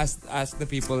had to ask the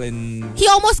people in... He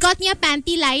almost got me a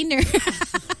panty liner.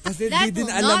 Kasi That di din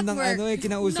will alam not ng work. ano eh.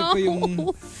 Kinausap No.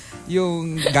 ko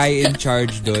yung guy in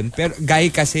charge doon. Pero guy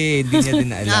kasi, hindi niya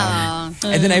din alam.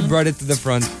 And then I brought it to the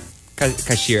front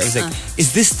cashier. I was like,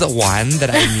 is this the one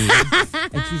that I need?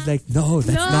 And she's like, no,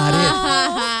 that's not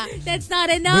it. That's not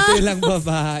enough. Buti lang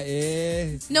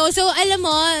babae. No, so alam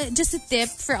mo, just a tip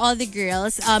for all the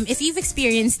girls, if you've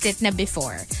experienced it na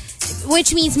before,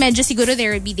 which means medyo siguro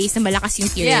there would be days na malakas yung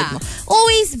period Yeah. mo.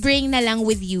 Always bring na lang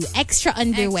with you extra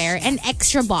underwear and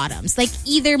extra bottoms. Like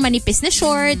either manipis na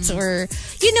shorts or,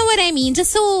 you know what I mean?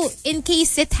 Just so in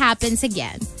case it happens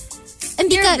again. And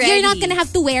You're you're not ready. gonna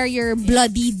have to wear your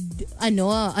bloodied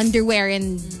underwear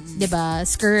and, diba,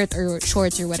 skirt or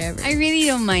shorts or whatever. I really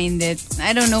don't mind it.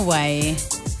 I don't know why.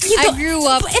 You I don't- grew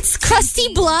up... But it's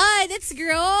crusty blood. It's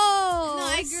gross. No,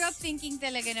 I grew up thinking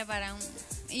talaga na parang,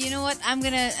 you know what, I'm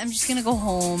just gonna go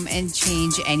home and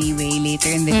change anyway later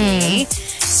in the day.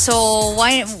 So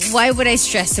why would I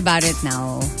stress about it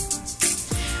now?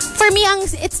 For me,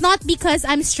 it's not because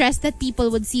I'm stressed that people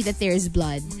would see that there's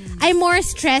blood. I'm more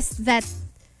stressed that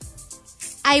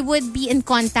I would be in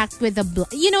contact with the blood.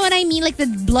 You know what I mean? Like the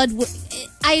blood,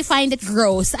 I find it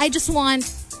gross. I just want,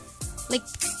 like,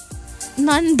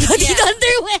 non-bloodied Yeah.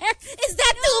 underwear. Is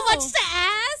that too much to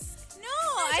ask? No,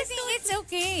 I think it's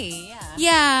okay. Yeah.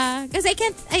 Yeah, because I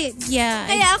can't,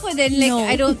 Kaya ako din, like, No.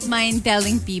 I don't mind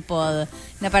telling people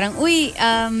na parang, uy,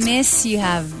 miss, you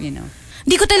have, you know.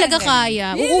 Di ko talaga Really? kaya.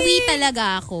 Uuwi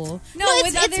talaga ako. No,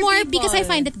 with it's other more people. because I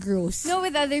find it gross. No,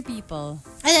 with other people.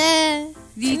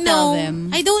 Do you tell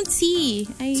them? I don't see.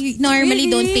 I normally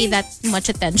don't pay that much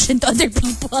attention to other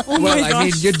people. Well, I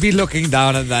mean, you'd be looking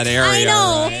down at that area. I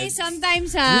know. Right?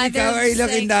 Sometimes, Ikaw, are you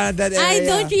looking down at that area? I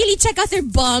don't really check out their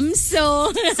bums,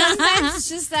 so... Sometimes it's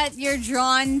just that you're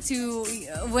drawn to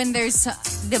when there's,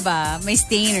 diba, may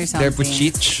stain or something. They're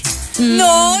puchich.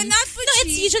 No, not puchich. No,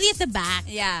 it's usually at the back.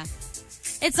 Yeah.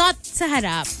 It's not sa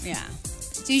harap. Yeah.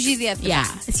 It's usually at the Yeah,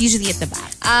 back. it's usually at the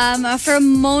back.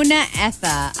 From Mona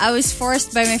Etha, I was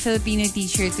forced by my Filipino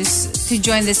teacher to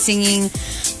join the singing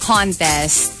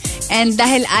contest. And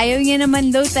dahil ayaw niya naman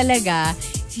daw talaga,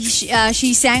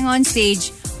 she sang on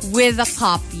stage with a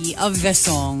copy of the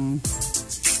song.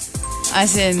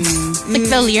 As in... Like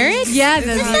the lyrics? Yeah,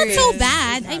 the It's not lyrics. so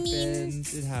bad. I mean...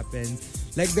 It happens.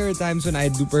 Like, there are times when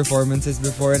I'd do performances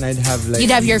before and I'd have like...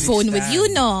 You'd have your music phone with stand.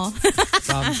 you, no?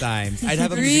 Sometimes. I'd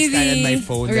have a music stand on my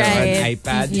phone or Right. an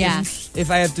iPad. Yeah. If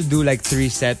I have to do like 3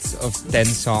 sets of 10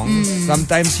 songs,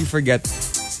 sometimes you forget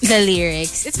The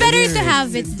lyrics. It's better to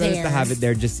have it It's better there. to have it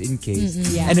there just in case.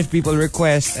 Yeah. And if people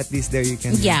request, at least there you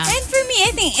can... Yeah. And for me,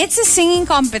 I think it's a singing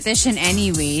competition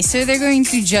anyway. So they're going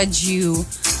to judge you.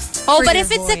 Oh, for but your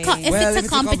if it's a voice. Well, if it's a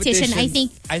competition, I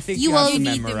think you have will to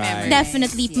need to memorize. memorize.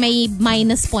 definitely may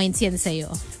minus points yan sa'yo.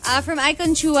 From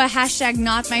Icon Chua,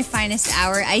 #not my finest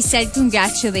hour. I said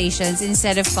congratulations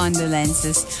instead of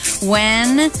condolences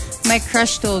when my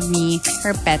crush told me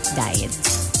her pet died.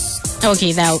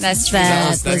 Okay, That's true.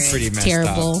 that That's was pretty messed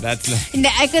terrible. up. That's like... Hindi,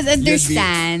 I could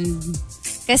understand.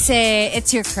 Kasi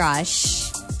it's your crush.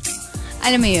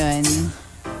 Alam mo yun?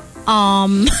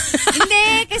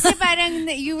 Hindi, kasi parang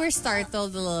you were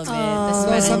startled a little bit. Tas Well,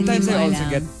 parang sometimes hindi I mo also alam.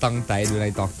 get tongue-tied when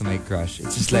I talk to my crush.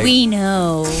 It's just like... We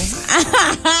know.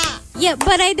 Yeah,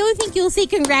 but I don't think you'll say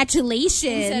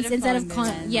congratulations instead of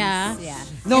condolence. yeah.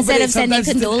 No, Instead but of sending sometimes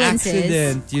it's an condolences.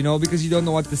 accident, you know, because you don't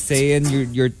know what to say and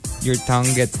your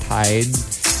tongue gets tied.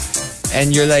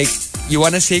 And you're like, you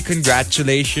want to say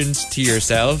congratulations to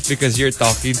yourself because you're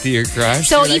talking to your crush.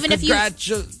 So You're even if you-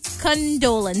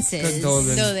 Condolences.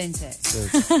 Condolences.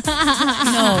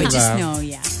 No, just no,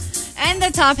 yeah. And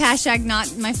the top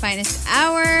 #not my finest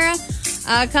hour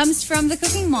comes from the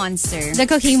Cooking Monster. The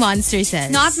Cooking Monster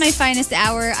says. Not my finest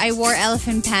hour. I wore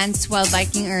elephant pants while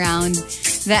biking around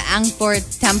the Angkor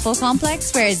Temple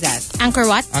complex. Where is that? Angkor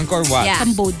Wat? Angkor Wat. Yeah.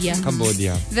 Cambodia.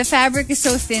 Cambodia. The fabric is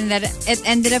so thin that it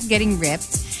ended up getting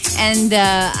ripped. And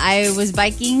I was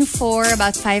biking for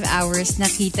about 5 hours.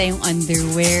 Nakita yung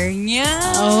underwear niya.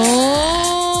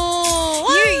 Oh.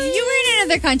 You were in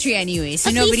another country anyway, so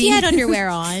At nobody least he had underwear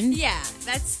on. Yeah,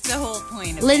 that's the whole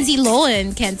point of Lindsay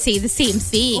Lohan can't say the same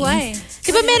thing. Why?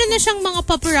 Diba meron na siyang mga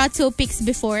paparazzo pics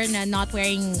before na not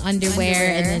wearing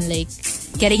underwear and then like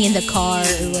getting in the car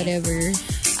or whatever.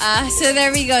 So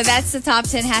there we go. That's the top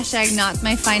 10 #not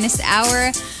my finest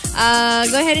hour.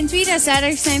 Go ahead and tweet us at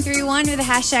X931 with the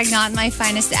 #not my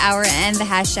finest hour and the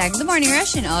 #The Morning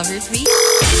Rush in all of your tweets.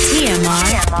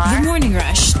 TMR. The Morning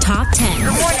Rush Top 10.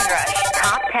 The Morning Rush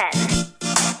Top 10.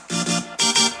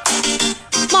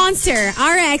 Monster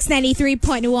RX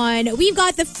 93.1. We've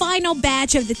got the final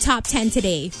batch of the top 10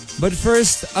 today. But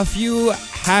first, a few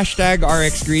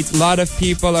 #RX greets. A lot of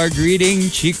people are greeting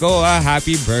Chico a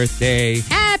happy birthday.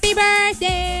 Happy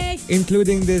birthday!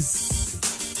 Including this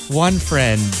one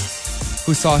friend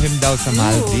who saw him daw sa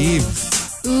Maldives.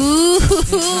 Ooh.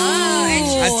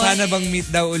 At sana bang meet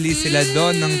daw uli sila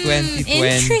doon ng 2020.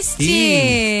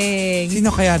 Interesting. Sino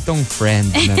kaya tong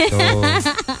friend na to?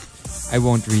 I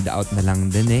won't read out na lang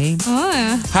the name.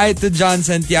 Hi to John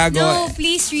Santiago. No,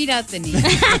 please read out the name.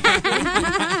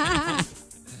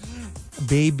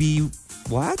 Baby,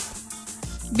 what?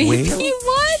 Baby, Whale?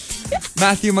 what?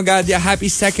 Matthew Magadia, happy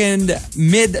second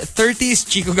mid-30s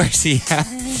Chico Garcia.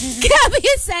 Grabe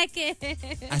yung second.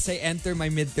 As I enter my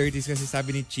mid-30s kasi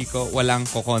sabi ni Chico, walang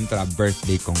kokontra,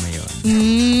 birthday ko ngayon.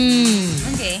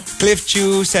 Okay. Cliff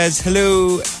Chu says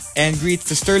hello and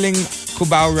greets the Sterling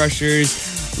Cubao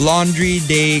Rushers. Laundry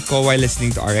day ko while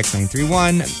listening to RX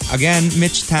 931. Again,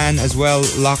 Mitch Tan as well,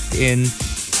 locked in.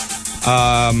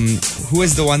 Who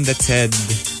is the one that said...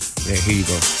 There, here you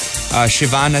go.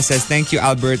 Shivana says, thank you,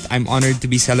 Albert. I'm honored to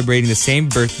be celebrating the same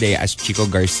birthday as Chico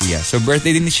Garcia. So,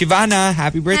 birthday din ni Shivana.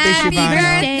 Happy birthday, Shivana.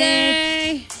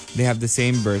 Birthday. They have the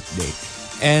same birthday.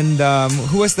 And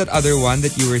who was that other one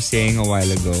that you were saying a while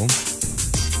ago?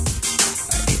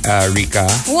 Rika.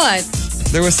 What?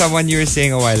 There was someone you were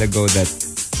saying a while ago that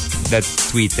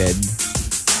tweeted.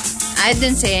 I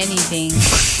didn't say anything.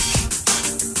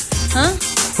 Huh?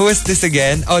 Who is this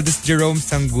again? Oh, this is Jerome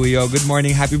Sanguyo. Good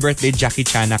morning. Happy birthday, Jackie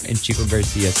Chanak and Chico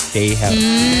Garcia. Stay healthy.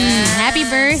 Happy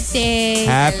birthday.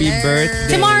 Happy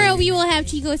birthday. Tomorrow we will have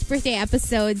Chico's birthday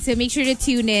episode, so make sure to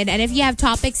tune in. And if you have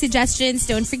topic suggestions,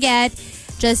 don't forget,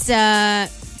 just tag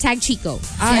Chico.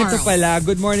 Ito pala.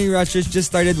 Good morning, Rushers.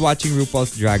 Just started watching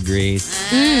RuPaul's Drag Race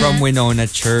from Winona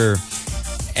Chur.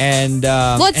 And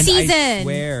what and season? I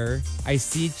swear, I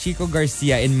see Chico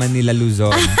Garcia in Manila, Luzon.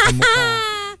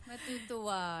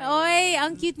 Matutuwa. Oy,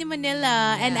 ang cute ni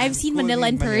Manila. And I've seen Manila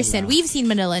in person. We've seen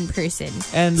Manila in person.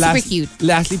 And super cute.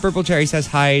 Lastly, Purple Cherry says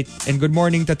hi and good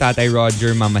morning to Tatay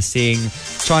Roger, Mama Sing,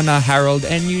 Chona, Harold,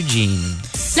 and Eugene.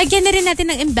 Lagyan na rin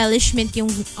natin ng embellishment yung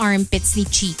armpits ni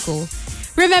Chico.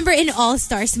 Remember in All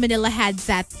Stars, Manila had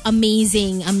that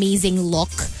amazing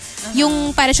look.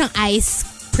 Yung para siyang ice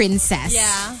princess.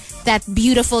 Yeah. That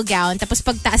beautiful gown. Tapos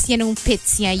pagtaas niya ng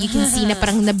pits niya, you can see na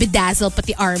parang nabedazzle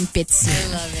pati armpits niya.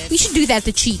 I love it. We should do that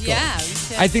to Chico. Yeah, we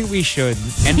should. I think we should.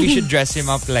 And we should dress him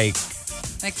up like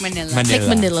Manila. Like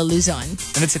Manila Luzon.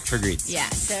 And that's it for greets. Yeah.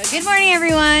 So, good morning,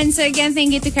 everyone. So, again,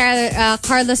 thank you to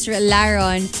Carlos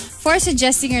Laron for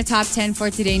suggesting our top 10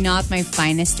 for today, Not My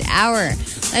Finest Hour.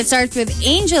 Let's start with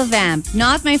Angel Vamp.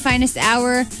 Not My Finest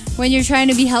Hour when you're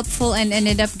trying to be helpful and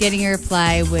ended up getting a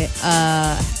reply with,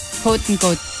 quote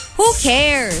unquote, who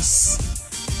cares?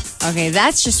 Okay,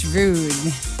 that's just rude.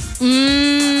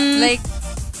 Like,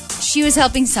 she was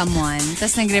helping someone,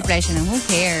 tas nag-reply siya ng, who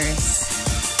cares?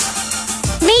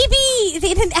 Maybe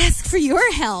they didn't ask for your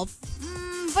help.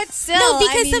 But still, No,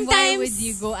 because I mean, sometimes- why would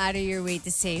you go out of your way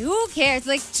to say, who cares?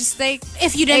 Like, just like,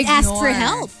 If you didn't ask for ignore.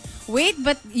 help. Wait,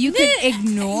 but you could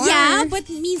ignore. Yeah, but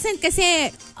minsan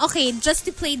kasi, okay, just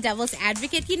to play devil's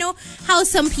advocate, you know how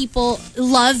some people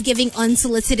love giving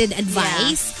unsolicited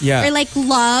advice? Yeah. Or like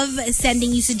love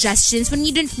sending you suggestions when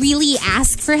you didn't really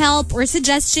ask for help or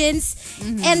suggestions.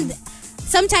 And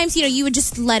sometimes, you know, you would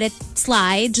just let it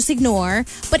slide, just ignore.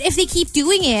 But if they keep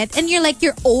doing it and you're like,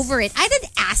 you're over it, I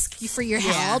didn't ask you for your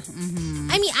help.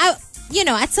 I mean,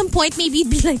 at some point, maybe you'd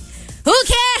be like, who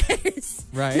cares?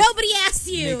 Right. Nobody asked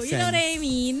you. Makes You know what sense. I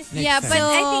mean? Yeah, Makes but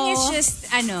sense. I think it's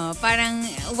just, parang,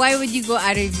 why would you go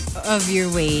out of your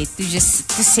way to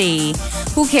say,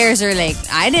 who cares? Or like,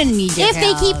 I didn't need your If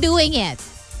they help. keep doing it.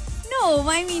 No,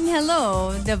 I mean,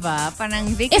 hello, diba?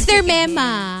 Parang they could If they're take a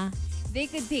mema. hint. They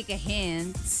could take a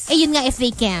hint. Eh, yun nga if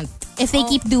they can't. If they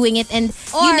keep doing it and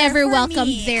you Or never for welcomed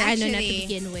me, their ano na to actually,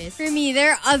 begin with. For me,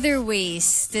 there are other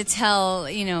ways to tell,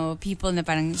 people na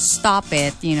parang stop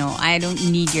it, I don't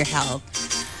need your help.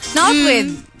 Not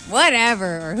with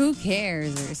whatever or who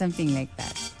cares or something like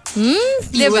that. You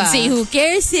Diba? would say, who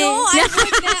cares? No, eh?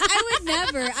 I would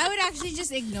never. I would actually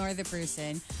just ignore the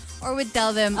person or would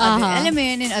tell them other, alam mo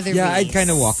yun, in other Yeah, ways. I'd kind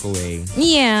of walk away.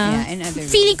 Yeah. Yeah, in other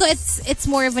Feeling ways. ko it's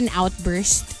more of an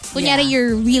outburst. Kunyari, Yeah.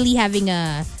 you're really having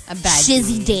a bad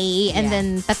shizzy day and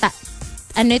Yeah. then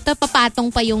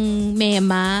papatong pa yung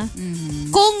mema.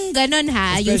 Kung ganun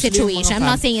ha, yung Especially situation. yung mga I'm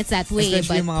not saying it's that way, Especially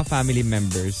but yung mga family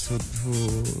members who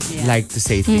Yeah. like to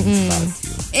say things about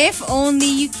you. If only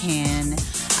you can.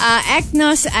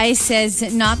 Eknos I says,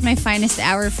 not my finest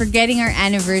hour, forgetting our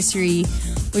anniversary,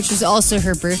 which was also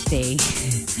her birthday.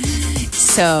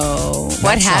 So,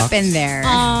 what sucks. happened there?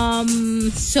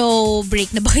 so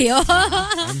break na ba kayo?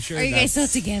 I'm sure Are you guys still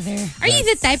together? Are you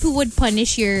the type who would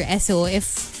punish your SO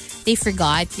if they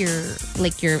forgot your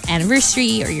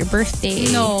anniversary or your birthday?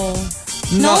 No.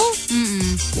 No?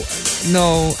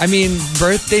 No, I mean,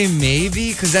 birthday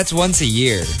maybe, because that's once a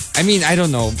year. I mean, I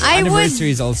don't know. I Anniversary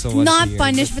would is also once a not year.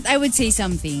 punish, but I would say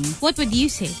something. What would you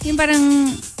say? Yung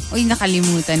parang, uy,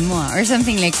 nakalimutan mo or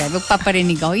something like that.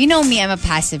 Magpaparinig ako. You know me, I'm a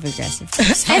passive-aggressive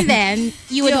person. And then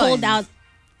you would Yun. hold out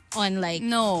on like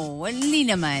No, hindi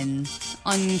naman.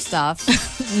 On stuff.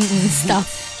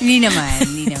 stuff. Hindi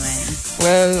naman.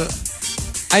 Well,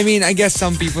 I mean, I guess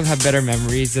some people have better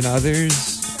memories than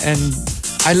others. And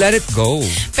I let it go.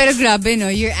 Pero grabe, no?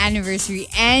 Your anniversary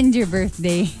and your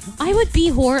birthday. I would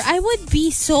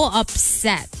be so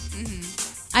upset.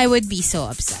 I would be so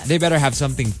upset. They better have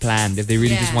something planned. If they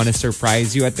really just Yeah. want to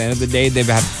surprise you at the end of the day, they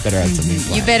better have something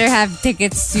planned. You better have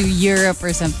tickets to Europe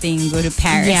or something. Go to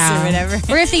Paris or whatever.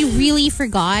 Or if they really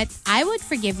forgot, I would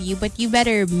forgive you, but you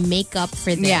better make up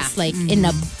for this Yeah. like in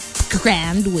a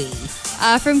grand way.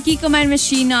 From Kiko Man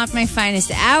Machine, not my finest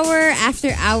hour.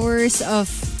 After hours of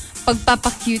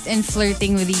pagpapacute and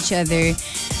flirting with each other,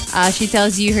 she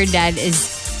tells you her dad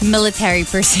is military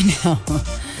personnel.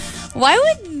 Why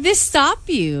would this stop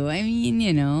you? I mean,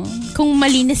 Kung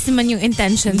malinis naman yung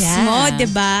intentions Yeah. mo, 'di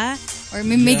ba? Or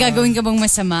may gagawin ka bang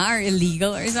masama or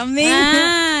illegal or something?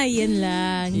 Yun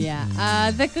lang. Yeah.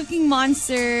 The Cooking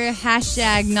Monster,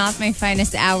 hashtag not my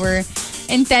finest hour.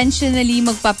 intentionally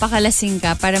magpapakalasing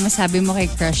ka para masabi mo kay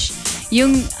crush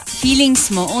yung feelings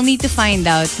mo only to find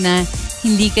out na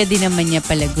hindi ka din naman niya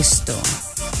pala gusto.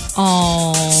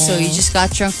 Oh. So you just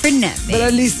got drunk for nothing. But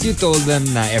at least you told them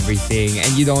na everything and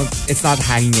it's not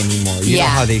hanging anymore. You know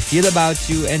how they feel about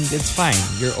you and it's fine.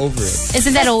 You're over it.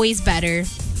 Isn't that always better?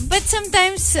 But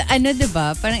sometimes,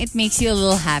 diba, parang it makes you a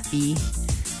little happy.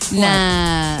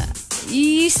 Na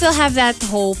you still have that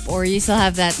hope or you still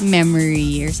have that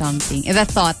memory or something. That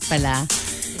thought pala.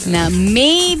 Na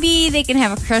maybe they can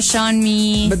have a crush on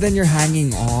me. But then you're hanging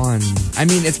on. I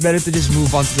mean, it's better to just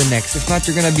move on to the next. If not,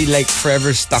 you're gonna be like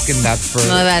forever stuck in that for...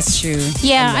 No, that's true.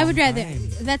 Yeah, I would rather...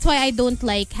 That's why I don't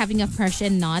like having a crush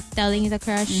and not telling the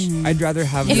crush. I'd rather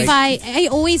have If I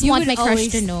always want my crush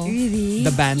to know. Really? the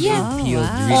band-aid peeled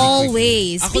really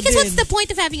Always. quickly. Because what's the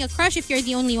point of having a crush if you're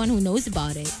the only one who knows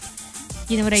about it?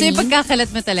 You know what I So mean? yung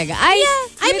pagkakalat mo talaga. I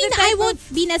mean, I won't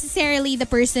be necessarily the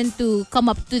person to come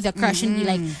up to the crush and be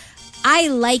like, I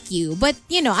like you. But,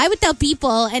 I would tell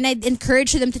people and I'd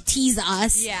encourage them to tease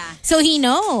us. Yeah. So he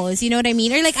knows. You know what I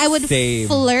mean? Or like I would Same.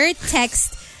 flirt,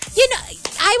 text.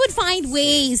 I would find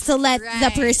ways to let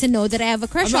the person know that I have a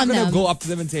crush I'm on not gonna them. go up to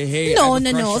them and say, hey, No, I have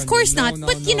a crush no. on Of course you. not. No,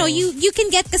 But, no. you can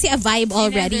get kasi a vibe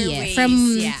already other ways, from,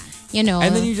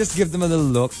 And then you just give them a little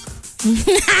look.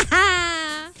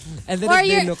 And then if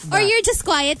they look back. Or you're just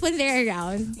quiet when they're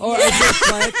around. Or I just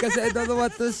quiet because I don't know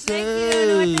what to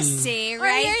say. say, Or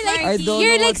you're like, I don't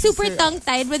you're know like what to super say.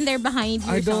 tongue-tied when they're behind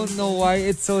you. I don't know why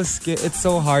it's so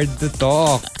hard to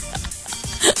talk.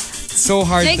 So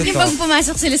hard Like, to di talk. pag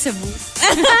pumasok sila sa booth.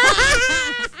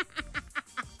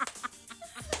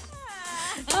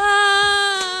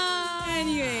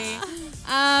 Anyway,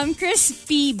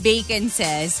 Crispy Bacon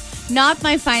says, not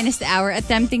my finest hour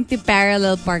attempting to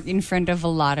parallel park in front of a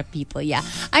lot of people. Yeah.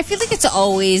 I feel like it's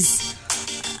always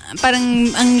parang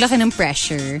ang laki ng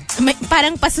pressure.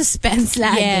 Parang pa-suspense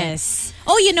lagi. Yes.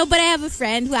 Oh, but I have a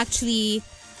friend who actually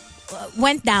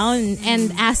went down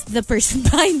and asked the person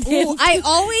behind him. Oh, I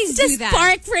always do just that.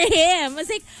 park for him. I was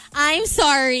like, I'm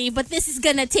sorry, but this is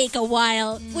gonna take a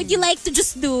while. Would you like to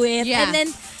just do it? Yeah. And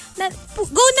then,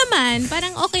 go naman.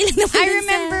 Parang okay lang naman. I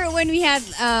remember when we had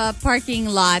a parking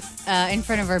lot in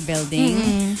front of our building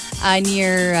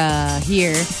near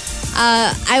here.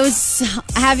 I was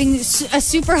having a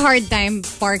super hard time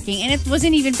parking and it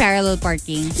wasn't even parallel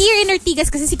parking. Here in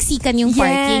Ortigas kasi siksikan yung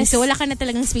parking. Yes. So wala ka na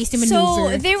talagang space to So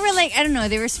maneuver. they were like, I don't know,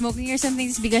 they were smoking or something.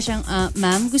 Tapos bigla siyang,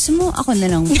 ma'am, gusto mo ako na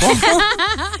lang po?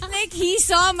 Like, he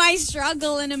saw my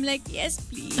struggle and I'm like, yes,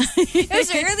 please. It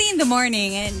was early in the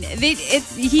morning and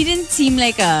he didn't seem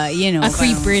like a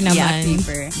creeper naman. Yeah, a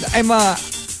creeper.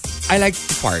 I like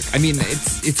to park. I mean,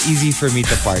 it's easy for me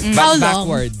to park. How long?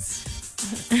 Backwards.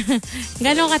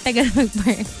 Gano'ng katagal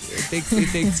mag-park? It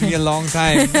takes me a long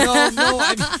time. No.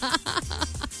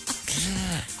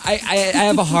 I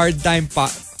have a hard time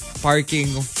parking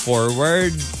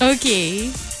forward. Okay.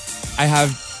 I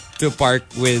have to park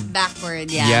with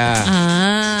Backward,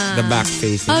 yeah. the back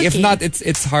facing. Okay. If not,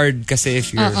 it's hard kasi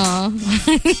if you're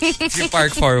if you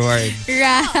park forward.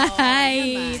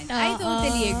 Right. I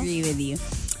totally agree with you.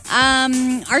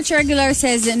 Arch Regular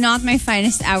says, not my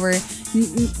finest hour.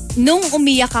 Nung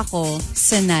umiyak ako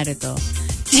sa Naruto.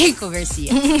 Chico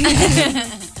Garcia.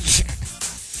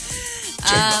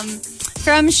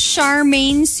 From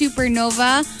Charmaine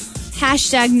Supernova,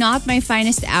 hashtag not my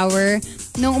finest hour.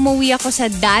 Nung umuwi ako sa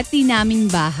dati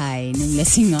naming bahay, nung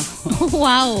lasing ako.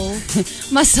 Wow.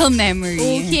 Muscle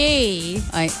memory. Okay.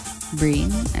 Ay,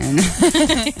 brain? I don't know.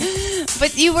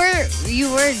 But you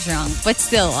were drunk. But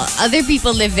still, other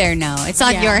people live there now. It's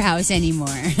not your house anymore.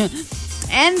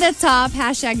 And the top,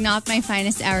 hashtag not my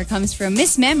finest hour, comes from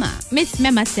Miss Mema. Miss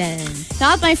Mema says,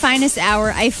 Not my finest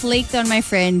hour, I flaked on my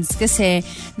friends kasi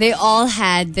they all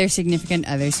had their significant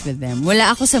others with them.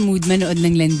 Wala ako sa mood manood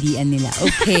ng landian nila.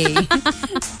 Okay.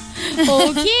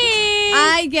 okay.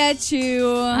 I get you.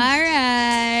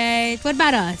 Alright. What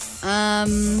about us?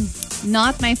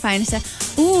 Not my finest hour.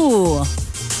 Ooh.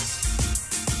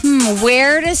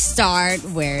 Where to start?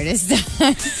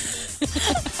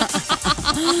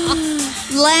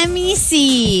 Let me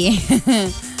see.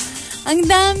 Ang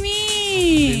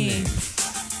dami.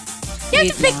 You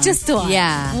have to pick just one.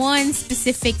 Yeah. One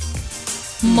specific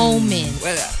moment.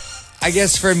 Well, I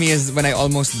guess for me is when I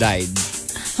almost died.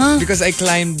 Because I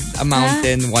climbed a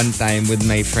mountain one time with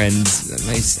my friends.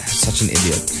 I'm such an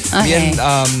idiot. Me Okay.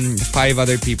 and 5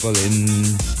 other people in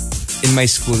my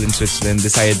school in Switzerland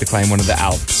decided to climb one of the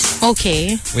Alps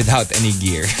Okay. without any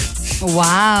gear.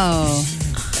 Wow.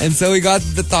 And so we got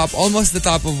almost the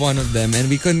top of one of them, and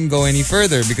we couldn't go any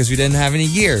further because we didn't have any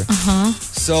gear.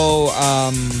 So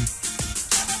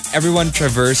everyone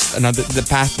traversed the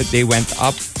path that they went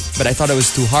up, but I thought it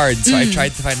was too hard, so I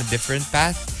tried to find a different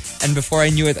path. And before I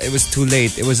knew it, it was too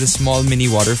late. It was a small mini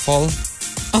waterfall.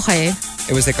 Okay.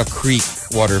 It was like a creek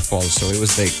waterfall, so it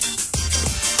was like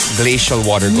glacial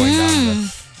water going down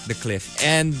the cliff.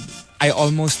 And I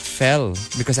almost fell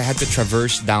because I had to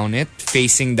traverse down it,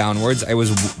 facing downwards. I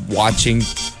was watching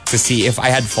to see if I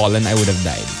had fallen, I would have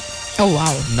died. Oh,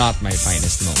 wow. Not my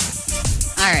finest moment.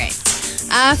 All right.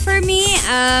 For me,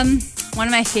 one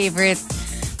of my favorite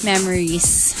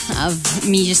memories of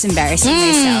me just embarrassing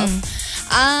myself.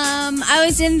 I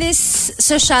was in this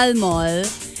social mall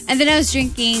and then I was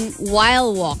drinking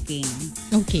while walking.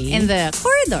 Okay. In the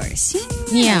corridors.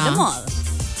 Yeah. The mall.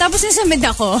 Tapos nasamid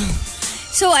ako.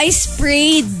 So I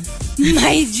sprayed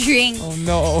my drink. Oh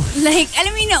no. Like,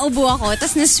 alam mo yung naubo ako,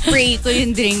 tapos na-spray ko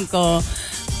yung drink ko.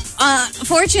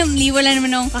 Fortunately, wala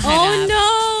naman akong kaharap. Oh no!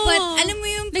 But alam mo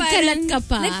yung Nagkalat ka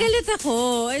pa? Nagkalat ako.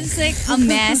 It's like a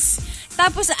mess.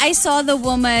 Tapos I saw the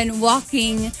woman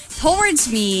walking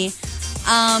towards me.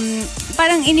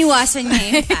 Parang iniwasan niya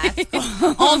yung path ko.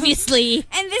 Obviously.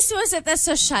 And this was at a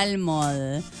social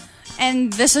mall.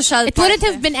 And the social It wouldn't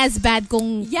have been as bad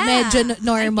kung medyo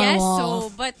normal. I guess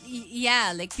so. But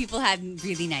yeah, like people had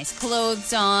really nice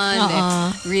clothes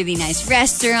on, really nice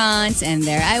restaurants, and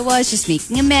there I was just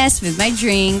making a mess with my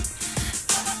drink.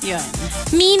 Yun.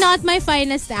 Me, not my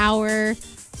finest hour.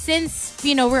 Since,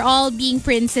 we're all being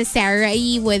Princess Sarah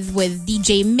with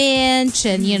DJ Minch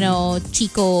and,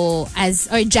 Chico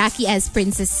or Jackie as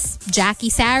Princess Jackie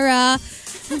Sarah,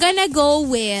 I'm gonna go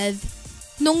with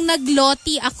nung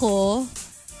nag-Lottie ako.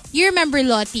 You remember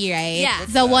Lottie, right? Yeah.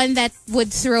 The one that would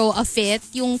throw a fit,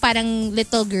 yung parang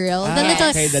little girl. The little,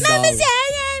 okay, the Mama doll. Sarah,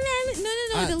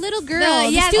 no, the little girl,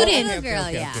 the student. The little girl,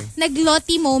 yeah.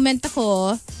 Nag-Lottie moment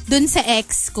ako dun sa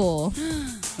ex ko.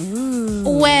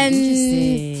 When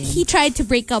he tried to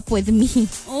break up with me.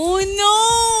 Oh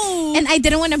no! And I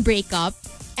didn't want to break up.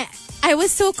 I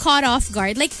was so caught off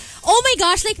guard. Like, oh my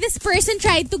gosh, like this person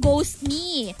tried to ghost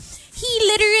me. He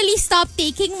literally stopped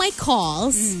taking my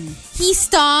calls. He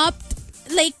stopped,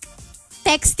 like,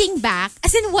 texting back.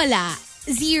 As in, wala.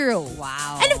 Zero.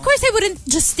 Wow. And of course, I wouldn't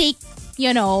just take,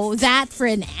 that for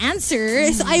an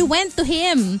answer. So I went to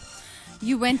him.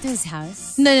 You went to his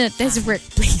house? No, to his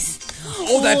workplace.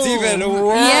 Oh, that's even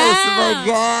worse. Yeah. Oh my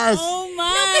gosh. Oh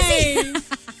my.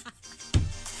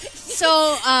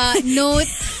 So, note,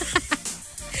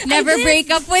 never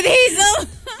break up with Hazel.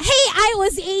 Hey, I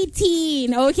was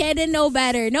 18. Okay, I didn't know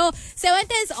better. No, so I went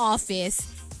to his office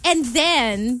and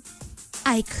then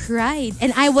I cried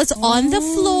and I was on the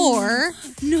floor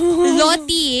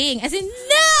lotting. As in,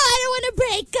 no, I don't want to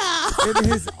break up. In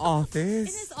his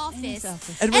office? In his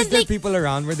office. And was there like, people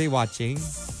around? Were they watching?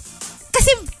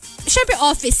 Kasi, syempre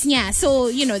office niya.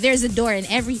 So, there's a door and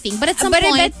everything. But at some point,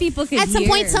 I bet people could some hear.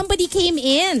 point, somebody came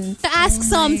in to ask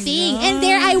something. And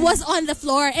there I was on the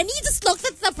floor. And he just looked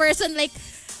at the person like,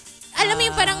 alam mo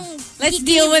yung parang, let's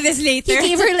deal with this later. He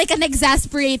gave her like an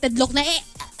exasperated look na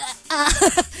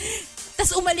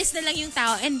tas umalis na lang yung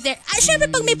tao. And there,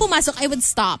 syempre pag may pumasok, I would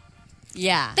stop.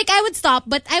 Yeah. Like I would stop,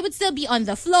 but I would still be on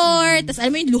the floor. Tas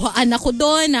alam mo yung luhaan ako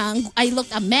doon. I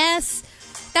looked a mess.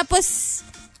 Tapos,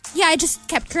 yeah, I just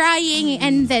kept crying.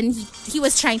 And then he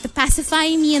was trying to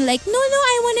pacify me and like, no,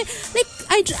 I want to, like,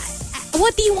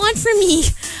 what do you want from me?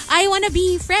 I want to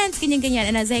be friends, ganyan.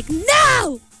 And I was like,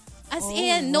 no! As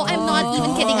in, no, I'm not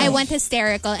even kidding. I went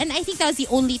hysterical. And I think that was the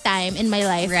only time in my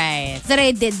life that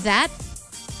I did that.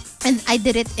 And I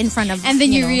did it in front of, and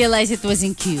then you realized it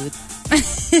wasn't cute.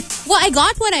 Well, I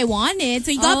got what I wanted.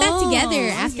 So we got back together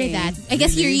after that. I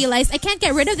guess he realized, I can't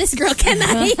get rid of this girl, can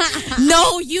I?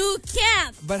 No, you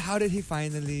can't. But how did he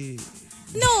finally...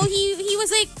 No, he was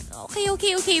like,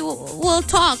 okay, we'll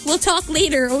talk. We'll talk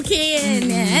later, okay?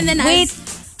 And then I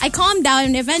calmed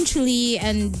down eventually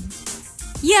and...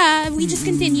 Yeah, we just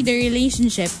continued the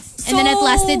relationship. And then it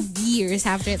lasted years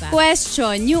after that.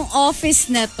 Question, yung office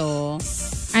na to,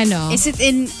 I know. is it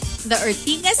in the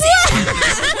Ortigas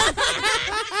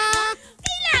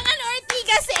Kailangan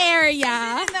Ortigas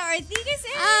area. The Ortigas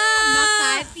area?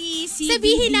 Makati, CBD.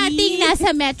 Sabihin natin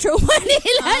nasa Metro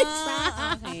Manila.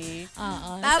 Okay. So,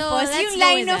 Tapos, let's yung go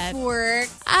line with of that. work.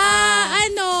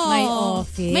 May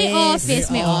office.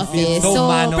 May office. So, No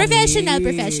man on professional.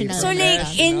 leave. So, like,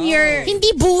 in your...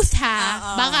 Hindi booth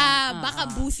ha. Baka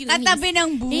booth yung... Tatabi ng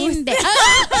booth. Hindi.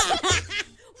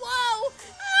 Wow!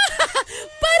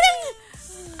 Parang,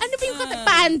 ano ba yung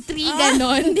pantry,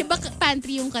 ganon. Di ba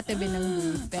pantry yung katabi ng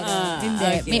booth? Pero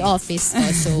hindi, okay. may office to,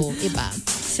 so iba.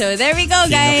 So, So there we go,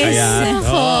 guys. kaya?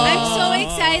 I'm so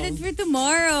excited for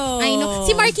tomorrow. I know.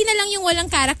 Si Markki na lang yung walang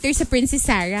character sa Princess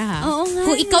Sarah, ha? Oo nga.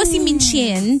 Kung ikaw si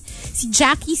Minchin, si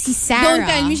Jackie si Sarah. Don't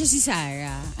tell me siya si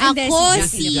Sarah. Ako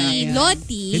Jackie si na ba yan?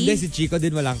 Lottie. Hindi, si Chico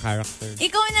din walang character.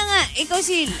 Ikaw na nga. Ikaw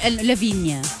si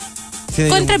Lavinia.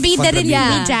 Sino yung Kontrabida rin kontrabida?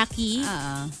 ni Jackie.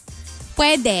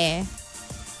 Pwede.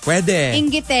 Pwede.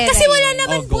 Ingitera. Kasi wala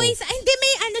naman go. boys. Ay, hindi,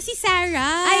 may si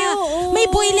Sarah. Ay, oo. May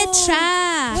boylet siya.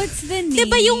 What's the name?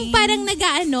 Diba yung parang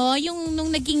yung nung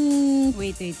naging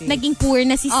Wait. naging poor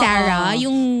na si Sarah,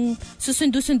 yung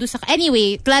susundo-sundo sa...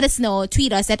 Anyway, let us know.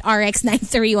 Tweet us at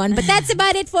RX931. But that's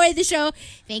about it for the show.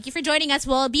 Thank you for joining us.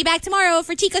 We'll be back tomorrow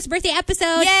for Chico's birthday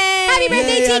episode. Yay! Happy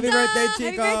birthday, Yay! Chico! Happy birthday, Chico!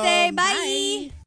 Happy birthday. Bye.